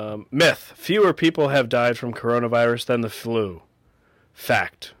 Myth. Fewer people have died from coronavirus than the flu.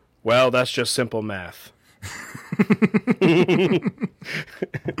 Fact. Well, that's just simple math.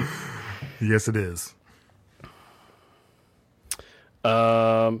 Yes, it is.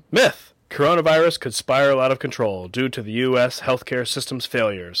 Myth. Coronavirus could spiral out of control due to the U.S. healthcare system's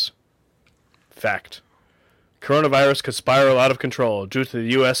failures. Fact. Coronavirus could spiral out of control due to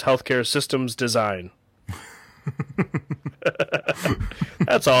the U.S. healthcare system's design.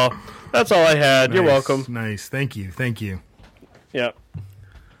 That's all. That's all I had. You're welcome. Nice. Thank you. Thank you. Yeah.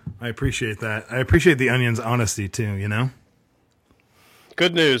 I appreciate that. I appreciate the Onion's honesty, too,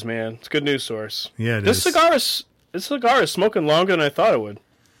 Good news, man. It's a good news source. Yeah, it This is. cigar is smoking longer than I thought it would.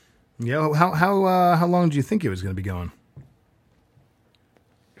 Yeah, how long do you think it was going to be going?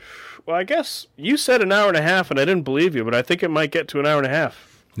 Well, I guess you said an hour and a half, and I didn't believe you, but I think it might get to an hour and a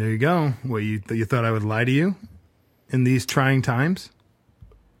half. There you go. What, you thought I would lie to you in these trying times?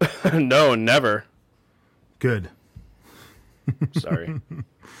 No, never. Good. Sorry.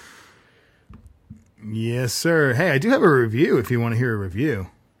 Yes, sir. Hey, I do have a review if you want to hear a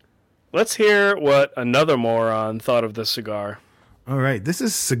review. Let's hear what another moron thought of this cigar. All right. This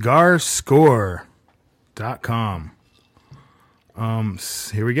is cigarscore.com.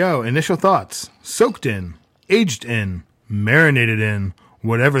 Here we go. Initial thoughts. Soaked in, aged in, marinated in,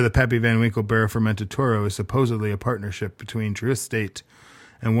 whatever the Pappy Van Winkle Barrel Fermented Toro is supposedly a partnership between True Estate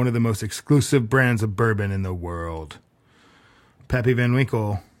and one of the most exclusive brands of bourbon in the world. Pappy Van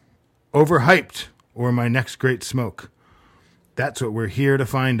Winkle, overhyped, or my next great smoke. That's what we're here to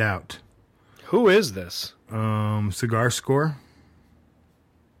find out. Who is this? Cigar Score.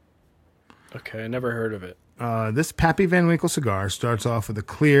 Okay, I never heard of it. This Pappy Van Winkle cigar starts off with a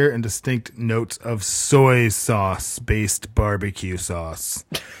clear and distinct notes of soy sauce-based barbecue sauce.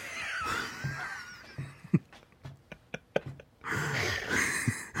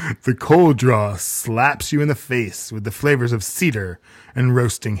 The cold draw slaps you in the face with the flavors of cedar and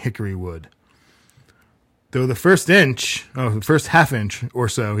roasting hickory wood. Though the first half inch or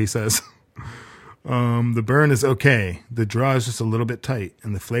so, he says, the burn is okay. The draw is just a little bit tight,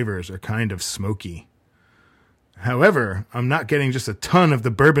 and the flavors are kind of smoky. However, I'm not getting just a ton of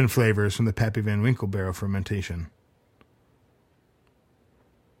the bourbon flavors from the Pappy Van Winkle barrel fermentation.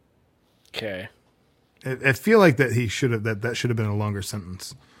 Okay. I feel like that should have been a longer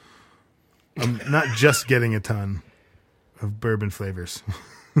sentence. I'm not just getting a ton of bourbon flavors.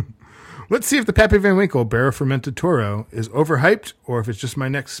 Let's see if the Pappy Van Winkle barrel fermented Toro is overhyped or if it's just my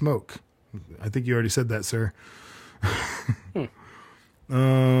next smoke. I think you already said that, sir.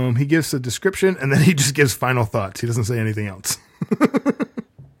 He gives a description and then he just gives final thoughts. He doesn't say anything else.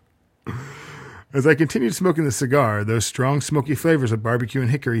 As I continued smoking the cigar, those strong smoky flavors of barbecue and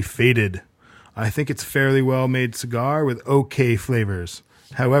hickory faded. I think it's a fairly well-made cigar with okay flavors.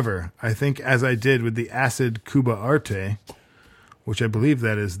 However, I think as I did with the acid Cuba Arte, which I believe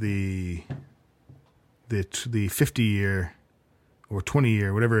that is the 50-year or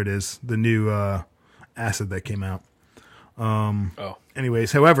 20-year, whatever it is, the new acid that came out.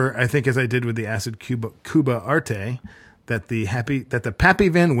 Anyways, however, I think as I did with the acid Cuba Arte, that the Pappy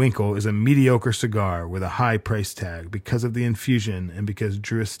Van Winkle is a mediocre cigar with a high price tag because of the infusion and because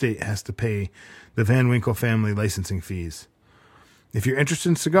Drew Estate has to pay the Van Winkle family licensing fees. If you're interested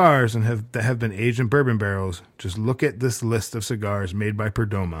in cigars and that have been aged in bourbon barrels, just look at this list of cigars made by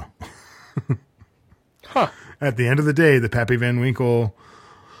Perdomo. At the end of the day, the Pappy Van Winkle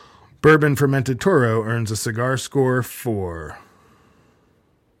bourbon fermented Toro earns a cigar score 4.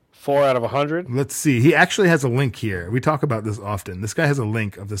 4 out of 100? Let's see. He actually has a link here. We talk about this often. This guy has a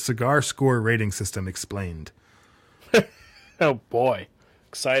link of the cigar score rating system explained. Oh, boy.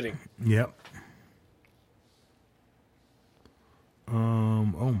 Exciting. Yep.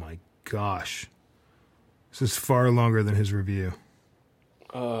 Oh, my gosh. This is far longer than his review.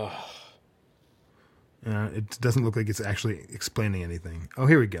 It doesn't look like it's actually explaining anything. Oh,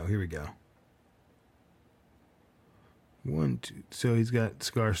 here we go. 1, 2. So he's got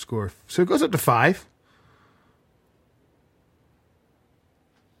cigar score. So it goes up to 5.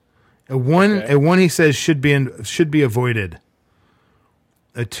 A 1 he says should be avoided.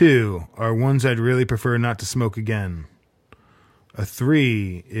 A 2 are ones I'd really prefer not to smoke again. A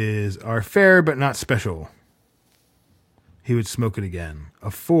 3 are fair but not special. He would smoke it again.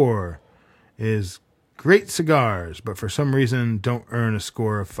 A 4 is great cigars, but for some reason don't earn a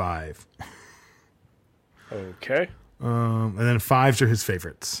score of 5. Okay. And then 5s are his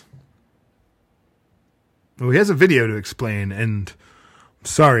favorites. Well, he has a video to explain, and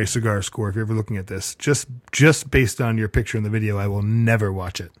sorry, Cigar Score, if you're ever looking at this, just based on your picture in the video, I will never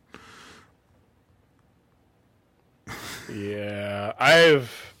watch it. Yeah,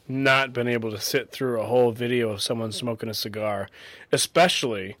 I've not been able to sit through a whole video of someone smoking a cigar,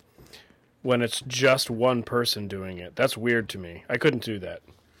 especially when it's just one person doing it. That's weird to me. I couldn't do that.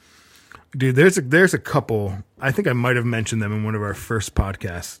 Dude, there's a couple, I think I might have mentioned them in one of our first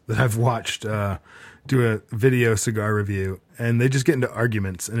podcasts, that I've watched do a video cigar review, and they just get into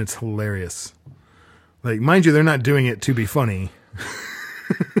arguments, and it's hilarious. Like, mind you, they're not doing it to be funny.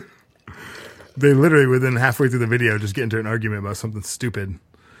 They literally, within halfway through the video, just get into an argument about something stupid.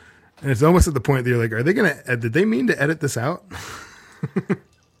 And it's almost at the point that you're like, did they mean to edit this out?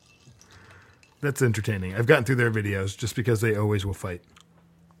 That's entertaining. I've gotten through their videos just because they always will fight.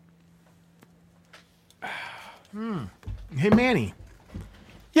 Hey, Manny.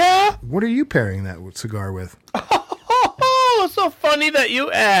 Yeah? What are you pairing that cigar with? Oh, so funny that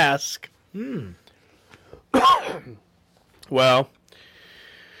you ask. Well,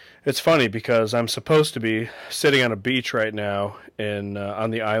 it's funny because I'm supposed to be sitting on a beach right now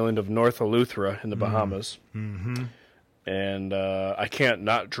on the island of North Eleuthera in the Bahamas. Mm-hmm. And I can't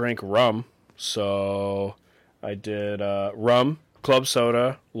not drink rum. So I did rum, club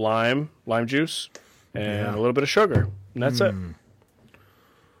soda, lime juice, and a little bit of sugar. And that's it.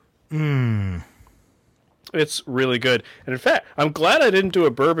 It's really good. And in fact, I'm glad I didn't do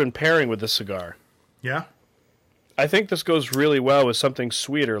a bourbon pairing with this cigar. Yeah? I think this goes really well with something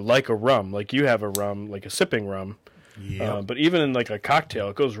sweeter, like a rum. Like you have a rum, like a sipping rum. Yeah. But even in like a cocktail,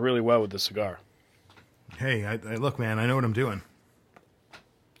 it goes really well with the cigar. Hey, I look, man, I know what I'm doing.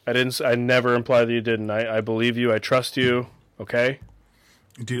 I never implied that you didn't. I believe you. I trust you. Okay?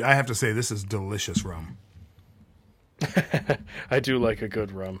 Dude, I have to say, this is delicious rum. I do like a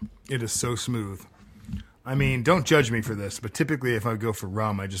good rum. It is so smooth. I mean, don't judge me for this, but typically if I go for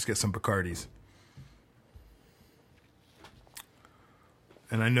rum, I just get some Bacardis.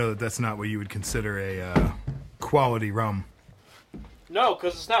 And I know that that's not what you would consider a quality rum. No,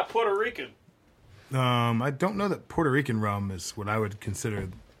 because it's not Puerto Rican. I don't know that Puerto Rican rum is what I would consider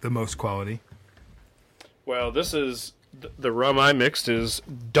the most quality. Well, this is the rum I mixed is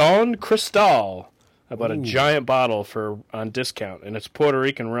Don Cristal. I bought a giant bottle on discount, and it's Puerto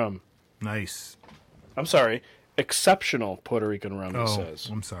Rican rum. Nice. I'm sorry, exceptional Puerto Rican rum. It Oh, says.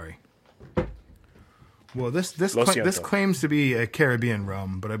 I'm sorry. Well, this Lo this siento. claims to be a Caribbean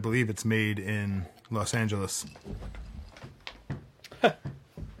rum, but I believe it's made in Los Angeles.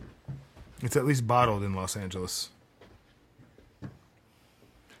 It's at least bottled in Los Angeles.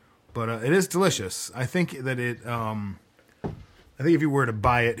 But it is delicious. I think that I think if you were to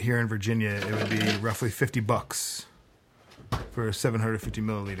buy it here in Virginia, it would be roughly $50 for 750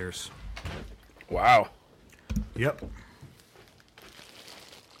 milliliters. Wow. Yep.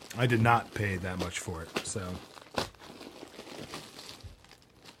 I did not pay that much for it, so.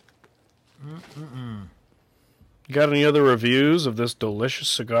 You got any other reviews of this delicious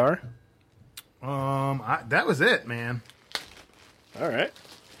cigar? That was it, man. All right.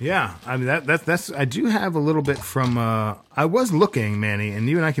 Yeah, I mean that's. I do have a little bit from. I was looking, Manny, and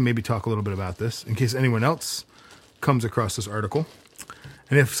you and I can maybe talk a little bit about this in case anyone else comes across this article,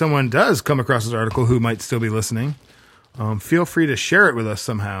 and if someone does come across this article who might still be listening, feel free to share it with us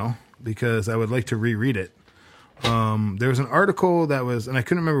somehow because I would like to reread it. There was an article that was, and I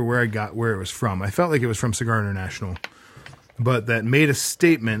couldn't remember where it was from. I felt like it was from Cigar International, but that made a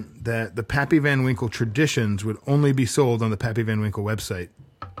statement that the Pappy Van Winkle traditions would only be sold on the Pappy Van Winkle website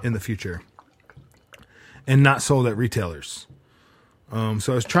in the future and not sold at retailers.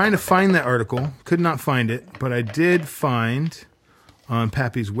 So I was trying to find that article, could not find it, but I did find on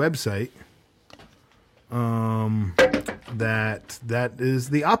Pappy's website that is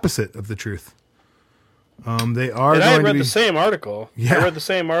the opposite of the truth. They are. And I going read to be, the same article. Yeah. I read the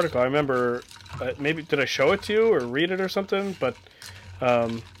same article. I remember, maybe did I show it to you or read it or something? But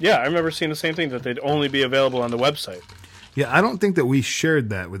yeah, I remember seeing the same thing that they'd only be available on the website. Yeah, I don't think that we shared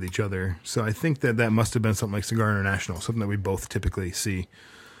that with each other. So I think that must have been something like Cigar International, something that we both typically see.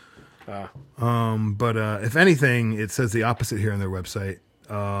 But if anything, it says the opposite here on their website.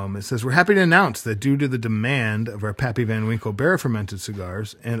 It says, we're happy to announce that due to the demand of our Pappy Van Winkle barrel-fermented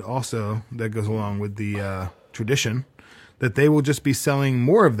cigars, and also that goes along with the tradition, that they will just be selling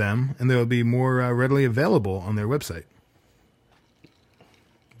more of them, and they will be more readily available on their website.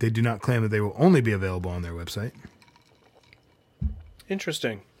 They do not claim that they will only be available on their website.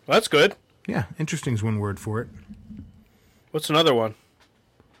 Interesting. Well, that's good. Yeah, interesting is one word for it. What's another one?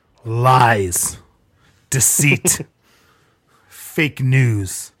 Lies. Deceit. Fake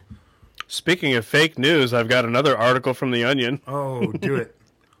news. Speaking of fake news, I've got another article from The Onion. Oh, do it.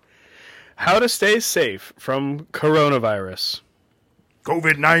 How to stay safe from coronavirus.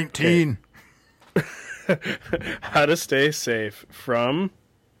 COVID-19. How to stay safe from...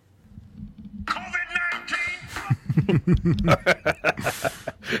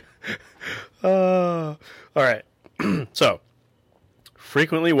 all right. So,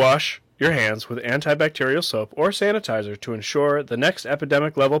 frequently wash your hands with antibacterial soap or sanitizer to ensure the next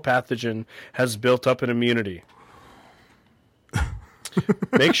epidemic level pathogen has built up an immunity.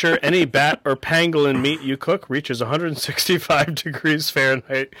 Make sure any bat or pangolin meat you cook reaches 165 degrees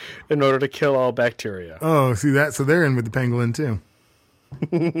Fahrenheit in order to kill all bacteria. Oh, see that? So they're in with the pangolin too.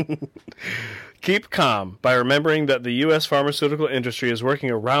 Keep calm by remembering that the U.S. pharmaceutical industry is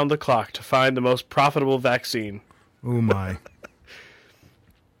working around the clock to find the most profitable vaccine. Oh, my.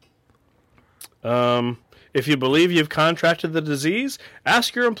 If you believe you've contracted the disease,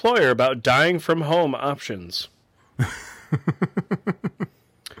 ask your employer about dying from home options.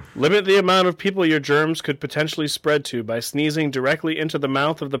 Limit the amount of people your germs could potentially spread to by sneezing directly into the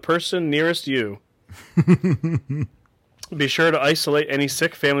mouth of the person nearest you. Be sure to isolate any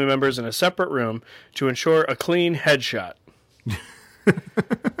sick family members in a separate room to ensure a clean headshot.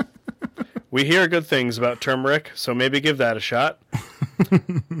 We hear good things about turmeric, so maybe give that a shot.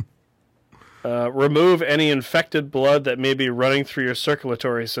 Remove any infected blood that may be running through your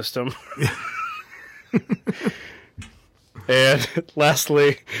circulatory system. And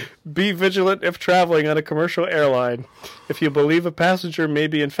lastly, be vigilant if traveling on a commercial airline. If you believe a passenger may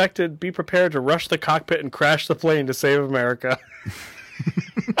be infected, be prepared to rush the cockpit and crash the plane to save America.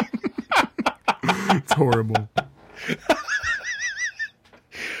 It's horrible.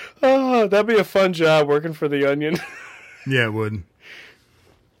 Oh, that'd be a fun job working for The Onion. Yeah, it would.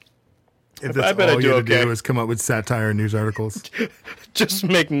 If I that's bet all I'd you do had to okay. do is come up with satire news articles. Just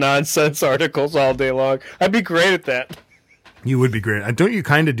make nonsense articles all day long. I'd be great at that. You would be great. Don't you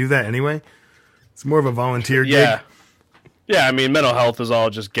kind of do that anyway? It's more of a volunteer gig. Yeah. Yeah, I mean, mental health is all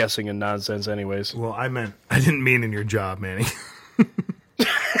just guessing and nonsense anyways. Well, I didn't mean in your job, Manny.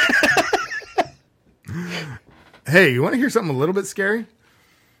 Hey, you want to hear something a little bit scary?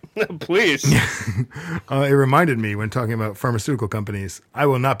 Please. It reminded me when talking about pharmaceutical companies. I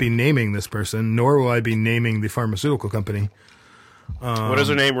will not be naming this person, nor will I be naming the pharmaceutical company. What does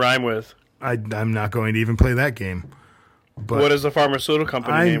her name rhyme with? I'm not going to even play that game. But What does the pharmaceutical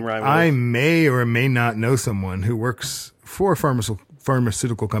company name rhyme with? I may or may not know someone who works for a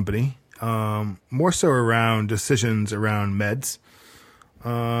pharmaceutical company, more so around decisions around meds.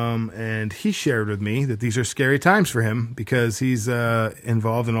 And he shared with me that these are scary times for him because he's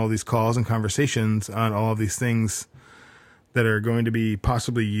involved in all these calls and conversations on all of these things that are going to be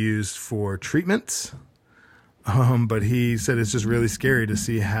possibly used for treatments. But he said it's just really scary to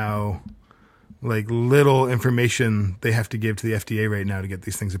see how little information they have to give to the FDA right now to get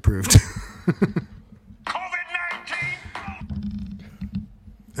these things approved.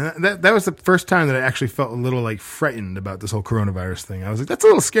 That was the first time that I actually felt a little frightened about this whole coronavirus thing. I was like, that's a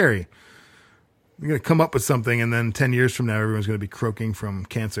little scary. You're going to come up with something, and then 10 years from now, everyone's going to be croaking from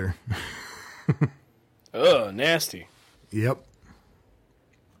cancer. Ugh, nasty. Yep.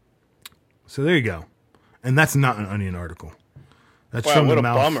 So there you go. And that's not an Onion article. That's Wow, from what the a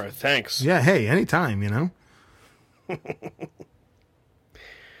mouth. bummer. Thanks. Yeah, hey, anytime, you know?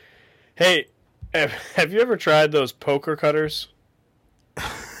 Hey, have you ever tried those poker cutters?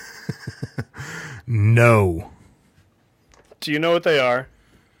 No. Do you know what they are?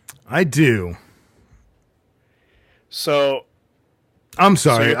 I do. So, I'm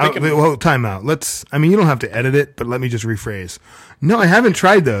sorry. you're thinking- Well, time out. You don't have to edit it, but let me just rephrase. No, I haven't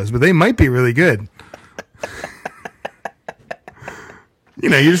tried those, but they might be really good. You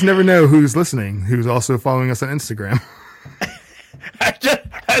just never know who's listening, who's also following us on Instagram. I'd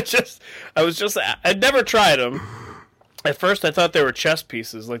never tried them. At first, I thought they were chess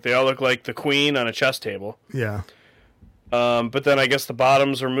pieces. They all look like the queen on a chess table. Yeah. But then I guess the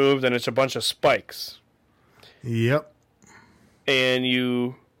bottoms are moved and it's a bunch of spikes. Yep. And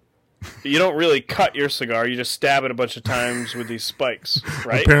you don't really cut your cigar. You just stab it a bunch of times with these spikes,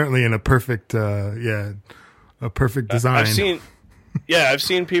 right? Apparently in a perfect, a perfect design. I've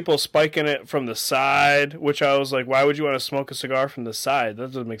seen people spiking it from the side, which I was like, why would you want to smoke a cigar from the side? That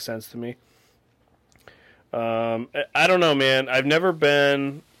doesn't make sense to me. I don't know, man. I've never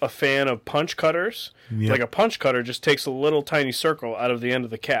been a fan of punch cutters. Yep. A punch cutter just takes a little tiny circle out of the end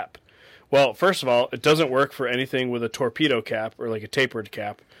of the cap. Well, first of all, it doesn't work for anything with a torpedo cap or a tapered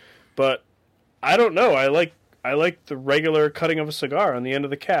cap. But I don't know. I like the regular cutting of a cigar on the end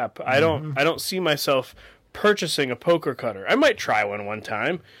of the cap. Mm-hmm. I don't see myself purchasing a poker cutter. I might try one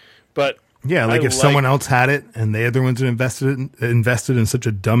time, but yeah, if someone else had it and they are the ones that invested in such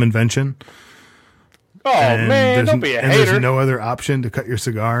a dumb invention. Oh, man, don't be a hater. And there's no other option to cut your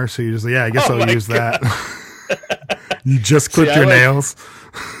cigar, so you're just I guess I'll use that. You just clip your nails.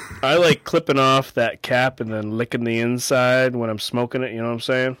 I like clipping off that cap and then licking the inside when I'm smoking it, you know what I'm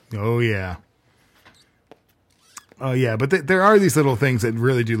saying? Oh, yeah. Oh, yeah, but there are these little things that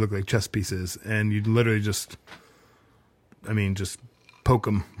really do look like chess pieces, and you literally just poke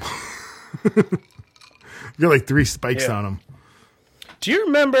them. You got 3 spikes on them. Do you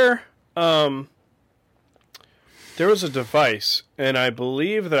remember... there was a device, and I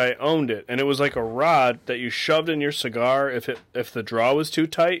believe that I owned it, and it was like a rod that you shoved in your cigar if the draw was too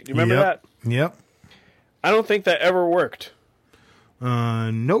tight. Do you remember that? Yep. I don't think that ever worked.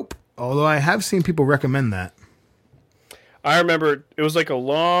 Nope. Although I have seen people recommend that. I remember it was a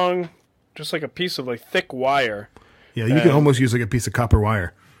long, just a piece of thick wire. Yeah, you can almost use a piece of copper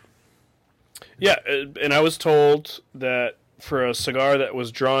wire. Yeah, and I was told that for a cigar that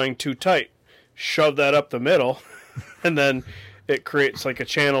was drawing too tight, shove that up the middle, and then it creates a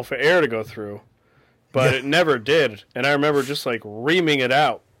channel for air to go through. But it never did. And I remember just reaming it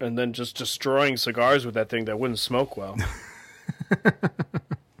out and then just destroying cigars with that thing that wouldn't smoke well.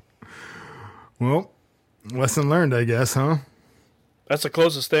 Well, lesson learned, I guess, huh? That's the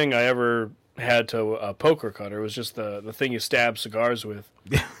closest thing I ever had to a poker cutter. It was just the thing you stab cigars with.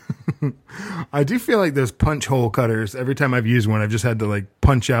 I do feel like those punch hole cutters, every time I've used one, I've just had to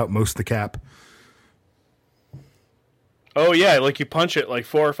punch out most of the cap. Oh, yeah, you punch it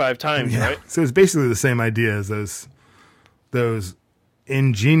 4 or 5 times, right? So it's basically the same idea as those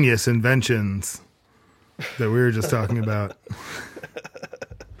ingenious inventions that we were just talking about.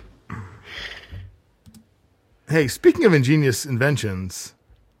 Hey, speaking of ingenious inventions.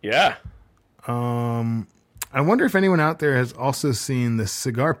 Yeah. I wonder if anyone out there has also seen the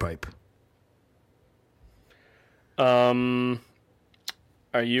cigar pipe. Are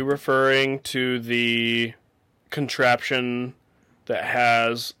you referring to the contraption that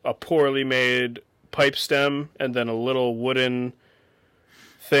has a poorly made pipe stem and then a little wooden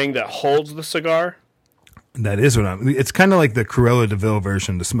thing that holds the cigar. That is what I'm. It's kind of like the Cruella de Vil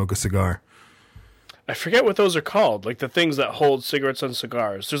version to smoke a cigar. I forget what those are called. Like the things that hold cigarettes and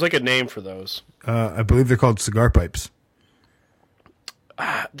cigars. There's like a name for those. I believe they're called cigar pipes.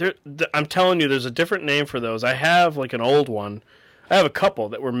 I'm telling you, there's a different name for those. I have like an old one. I have a couple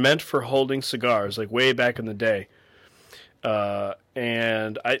that were meant for holding cigars, like way back in the day.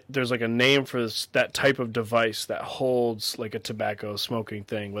 And there's like a name for that type of device that holds like a tobacco smoking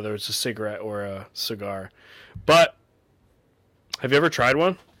thing, whether it's a cigarette or a cigar. But have you ever tried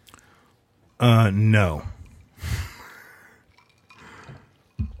one? No.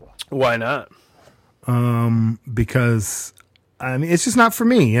 Why not? Because I mean, it's just not for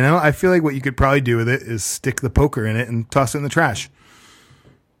me. You know, I feel like what you could probably do with it is stick the poker in it and toss it in the trash.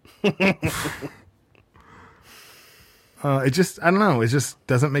 I don't know. It just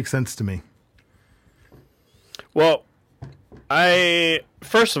doesn't make sense to me. Well,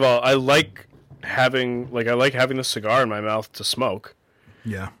 first of all, I like having the cigar in my mouth to smoke.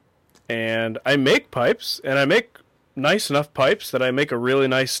 Yeah. And I make pipes, and I make nice enough pipes that I make a really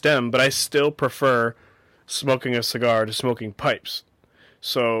nice stem, but I still prefer smoking a cigar to smoking pipes.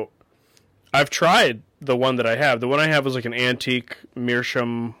 So I've tried the one that I have. The one I have is like an antique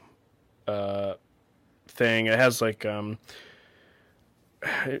meerschaum thing. It has like it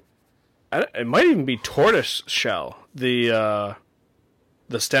might even be tortoise shell, the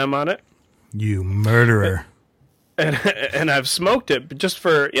stem on it. You murderer. And I've smoked it just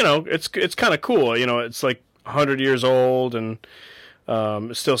for, it's kind of cool. It's like 100 years old and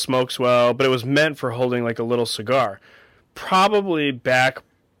it still smokes well, but it was meant for holding like a little cigar. Probably back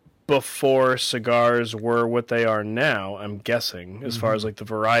before cigars were what they are now, I'm guessing, as far as like the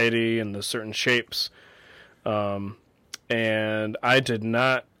variety and the certain shapes. And I did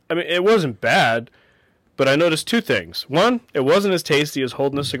not, it wasn't bad, but I noticed two things. One, it wasn't as tasty as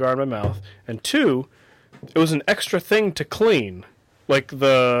holding a cigar in my mouth. And two, it was an extra thing to clean. Like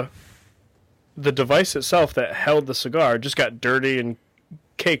the device itself that held the cigar just got dirty and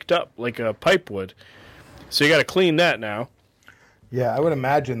caked up like a pipe would. So you got to clean that now. Yeah, I would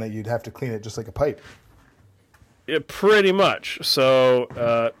imagine that you'd have to clean it just like a pipe. Yeah, pretty much.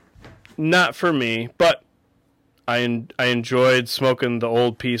 So not for me, but I enjoyed smoking the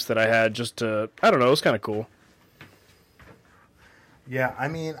old piece that I had just to, I don't know, it was kind of cool. Yeah, I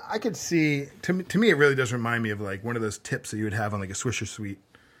mean, I could see, to me it really does remind me of like one of those tips that you would have on like a Swisher Sweet,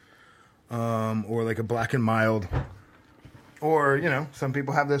 or like a Black and Mild, or, some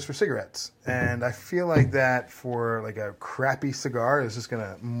people have those for cigarettes. And I feel like that for like a crappy cigar is just going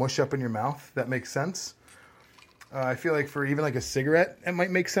to mush up in your mouth. That makes sense. I feel like for even like a cigarette, it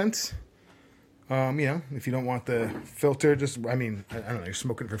might make sense. If you don't want the filter, I don't know, you're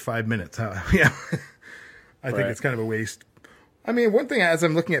smoking for 5 minutes. Yeah. I think it's kind of a waste. I mean, one thing, as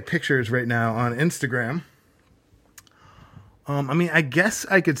I'm looking at pictures right now on Instagram, I guess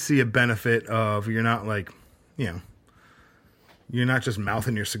I could see a benefit of you're not like, you're not just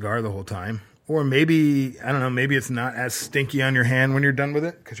mouthing your cigar the whole time. Or maybe, I don't know, maybe it's not as stinky on your hand when you're done with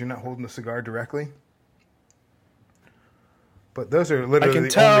it because you're not holding the cigar directly. But those are literally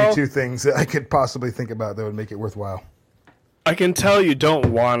the only two things that I could possibly think about that would make it worthwhile. I can tell you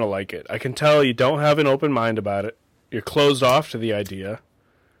don't want to like it. I can tell you don't have an open mind about it. You're closed off to the idea.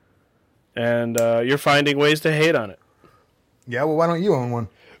 And you're finding ways to hate on it. Yeah, well, why don't you own one?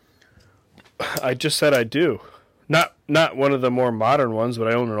 I just said I do. Not one of the more modern ones, but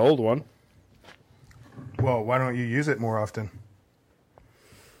I own an old one. Well, why don't you use it more often?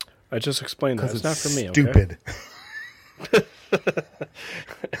 I just explained that. It's not for me, stupid. Okay?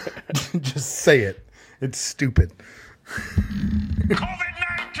 Just say it. It's stupid. COVID-19!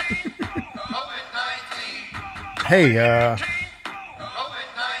 COVID-19! Hey,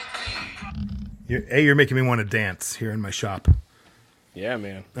 COVID-19! you're making me want to dance here in my shop. Yeah,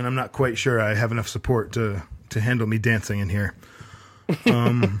 man. And I'm not quite sure I have enough support to handle me dancing in here.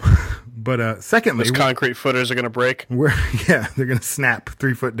 But secondly, those concrete footers are going to break. They're going to snap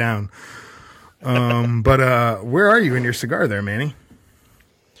 3 foot down. But where are you in your cigar there, Manny?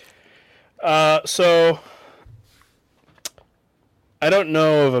 So I don't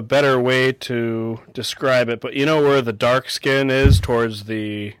know of a better way to describe it, but you know where the dark skin is towards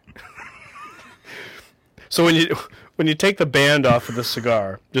the. So when you take the band off of the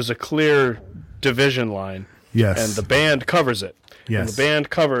cigar, there's a clear division line. Yes. And the band covers it. Yes. And the band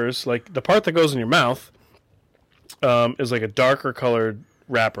covers, like, the part that goes in your mouth is like a darker colored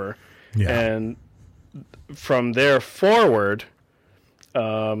wrapper. Yeah. And from there forward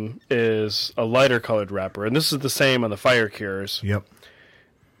is a lighter colored wrapper. And this is the same on the fire cures. Yep.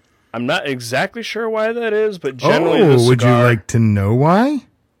 I'm not exactly sure why that is, but generally the cigar... would you like to know why?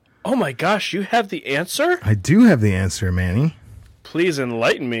 Oh my gosh, you have the answer? I do have the answer, Manny. Please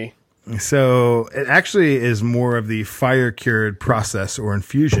enlighten me. So it actually is more of the fire-cured process or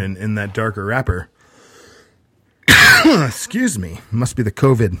infusion in that darker wrapper. Excuse me. Must be the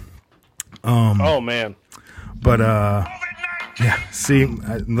COVID. Oh man. But, yeah, see,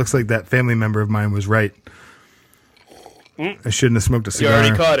 it looks like that family member of mine was right. I shouldn't have smoked a You cigar.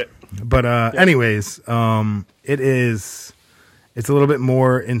 already caught it. But anyways, it's a little bit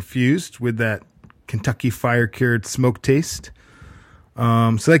more infused with that Kentucky fire-cured smoke taste.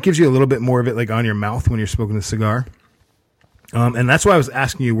 So that gives you a little bit more of it like on your mouth when you're smoking the cigar. And that's why I was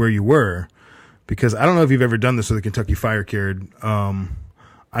asking you where you were, because I don't know if you've ever done this with a Kentucky fire-cured.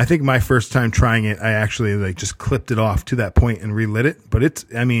 I think my first time trying it, I actually like just clipped it off to that point and relit it. But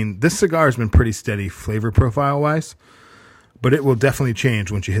this cigar has been pretty steady flavor profile-wise. But it will definitely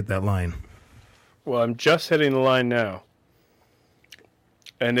change once you hit that line. Well, I'm just hitting the line now.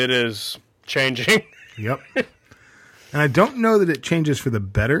 And it is changing. Yep. And I don't know that it changes for the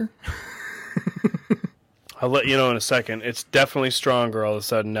better. I'll let you know in a second. It's definitely stronger all of a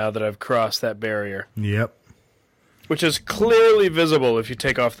sudden now that I've crossed that barrier. Yep. Which is clearly visible if you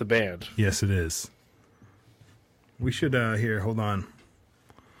take off the band. Yes, it is. We should, here, hold on.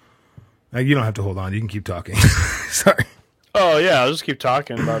 You don't have to hold on. You can keep talking. Sorry. Oh, yeah, I'll just keep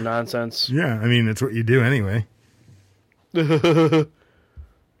talking about nonsense. Yeah, I mean, it's what you do anyway. There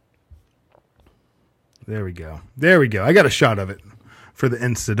we go. There we go. I got a shot of it for the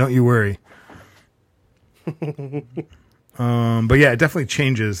Insta. Don't you worry. But yeah, it definitely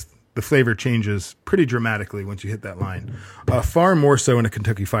changes. The flavor changes pretty dramatically once you hit that line. Far more so in a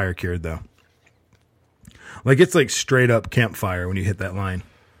Kentucky Fire Cured, though. Like, it's like straight up campfire when you hit that line.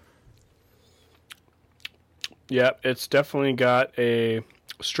 Yeah, it's definitely got a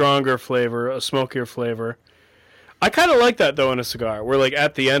stronger flavor, a smokier flavor. I kind of like that, though, in a cigar, where, like,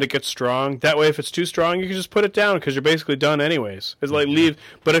 at the end it gets strong. That way, if it's too strong, you can just put it down because you're basically done anyways. It's like leave,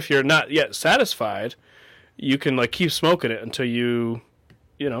 but if you're not yet satisfied, you can, like, keep smoking it until you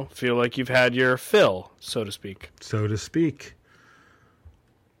feel like you've had your fill, so to speak. So to speak.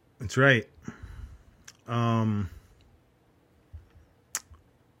 That's right. I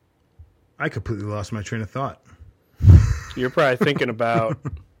completely lost my train of thought. You're probably thinking about...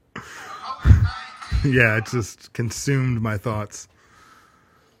 Yeah, it just consumed my thoughts.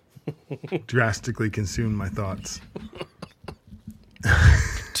 Drastically consumed my thoughts.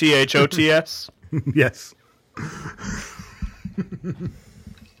 THOTS? Yes.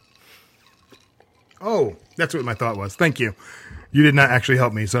 Oh, that's what my thought was. Thank you. You did not actually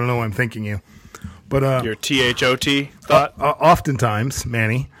help me, so I don't know why I'm thanking you. But Your THOT thought? oftentimes,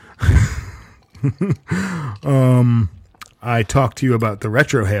 Manny, I talk to you about the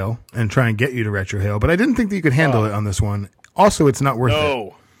retrohale and try and get you to retrohale, but I didn't think that you could handle it on this one. Also, it's not worth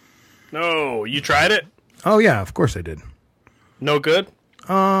it. No. You tried it? Oh, yeah, of course I did. No good?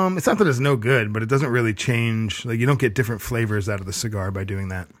 It's not that it's no good, but it doesn't really change. Like, you don't get different flavors out of the cigar by doing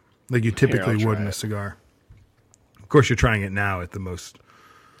that, like you typically would in a cigar. Of course, you're trying it now at the most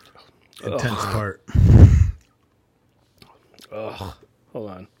intense part. Ugh. Hold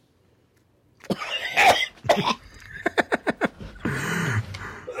on.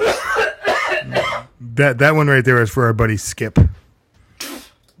 That one right there is for our buddy Skip.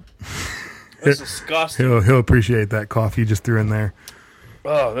 That's disgusting. He'll appreciate that cough you just threw in there.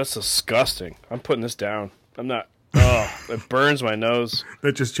 Oh, that's disgusting. I'm putting this down. I'm not... Oh, it burns my nose.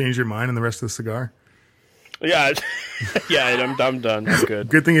 That just changed your mind on the rest of the cigar? Yeah, I'm done. That's good.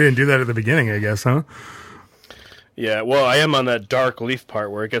 Good thing you didn't do that at the beginning, I guess, huh? Yeah, well, I am on that dark leaf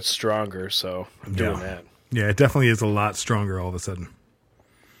part where it gets stronger, so I'm doing that. Yeah, it definitely is a lot stronger all of a sudden.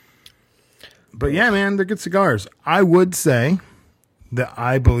 But yeah, man, they're good cigars. I would say that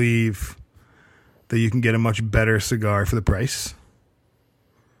I believe that you can get a much better cigar for the price.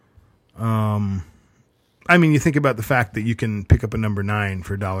 I mean, you think about the fact that you can pick up a number 9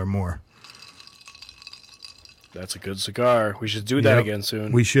 for $1 more. That's a good cigar. We should do that again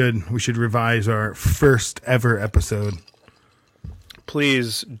soon. We should revise our first ever episode.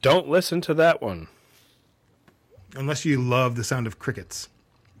 Please don't listen to that one. Unless you love the sound of crickets.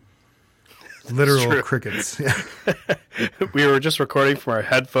 Literal crickets. Yeah. We were just recording from our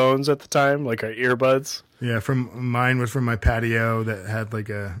headphones at the time, like our earbuds. Yeah, mine was from my patio that had like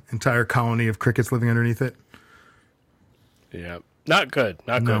a entire colony of crickets living underneath it. Yeah. Not good.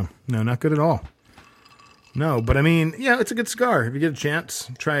 Not good. No, not good at all. No, but I mean, yeah, it's a good cigar. If you get a chance,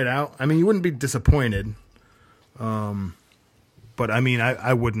 try it out. I mean, you wouldn't be disappointed. But I mean,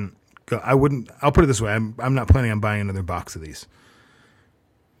 I wouldn't go. I'll put it this way. I'm not planning on buying another box of these.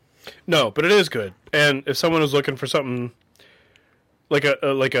 No, but it is good. And if someone is looking for something like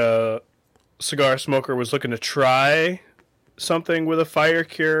a cigar smoker was looking to try something with a fire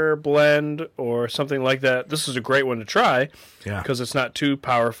cure blend or something like that, this is a great one to try. Yeah. Because it's not too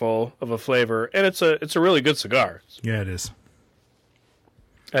powerful of a flavor, and it's a really good cigar. Yeah, it is.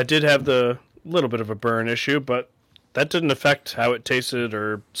 I did have the little bit of a burn issue, but that didn't affect how it tasted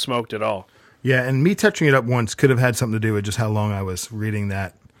or smoked at all. Yeah, and me touching it up once could have had something to do with just how long I was reading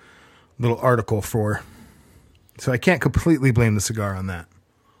that little article for. So I can't completely blame the cigar on that.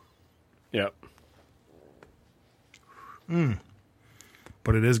 Yep.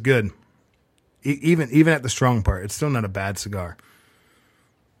 But it is good. Even at the strong part, it's still not a bad cigar.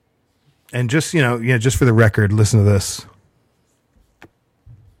 And just, just for the record, listen to this.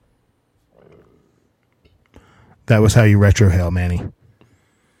 That was how you retrohale, Manny.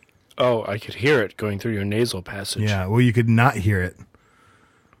 Oh, I could hear it going through your nasal passage. Yeah, well, you could not hear it.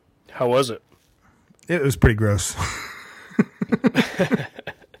 How was it? It was pretty gross.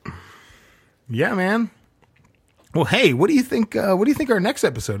 Yeah, man. Well, hey, what do you think? What do you think our next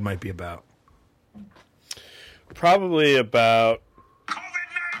episode might be about? Probably about...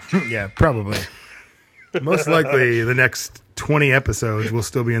 Yeah, probably. Most likely, the next 20 episodes will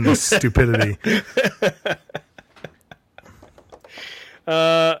still be in this stupidity.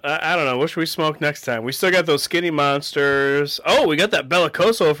 I don't know. What should we smoke next time? We still got those Skinny Monsters. Oh, we got that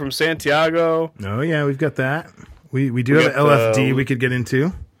Bellicoso from Santiago. Oh, yeah, we've got that. We do have an LFD we could get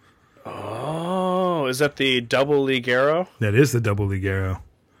into. Oh, is that the double Ligero? That is the double Ligero.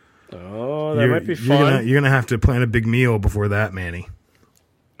 Oh, that might be fun. You're gonna have to plan a big meal before that, Manny.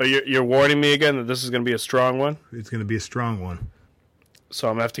 Oh, you're warning me again that this is going to be a strong one? It's going to be a strong one. So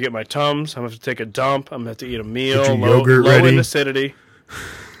I'm going to have to get my Tums. I'm going to have to take a dump. I'm going to have to eat a meal. Get your yogurt ready. Low in acidity.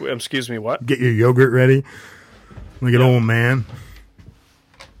 Excuse me, what? Get your yogurt ready. Like an old man.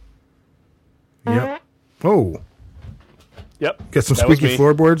 Yep. Oh. Yep. Got some squeaky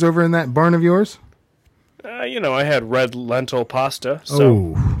floorboards over in that barn of yours? I had red lentil pasta.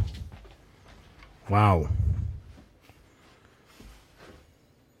 So. Oh. Wow.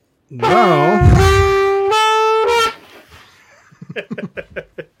 Well.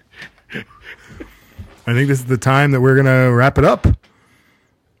 I think this is the time that we're going to wrap it up.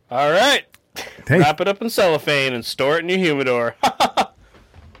 All right. Hey. Wrap it up in cellophane and store it in your humidor.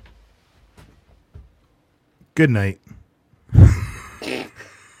 Good night.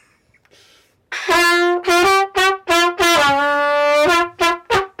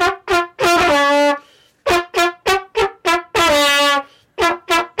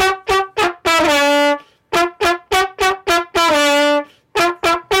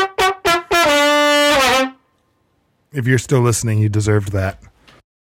 If you're still listening, you deserved that.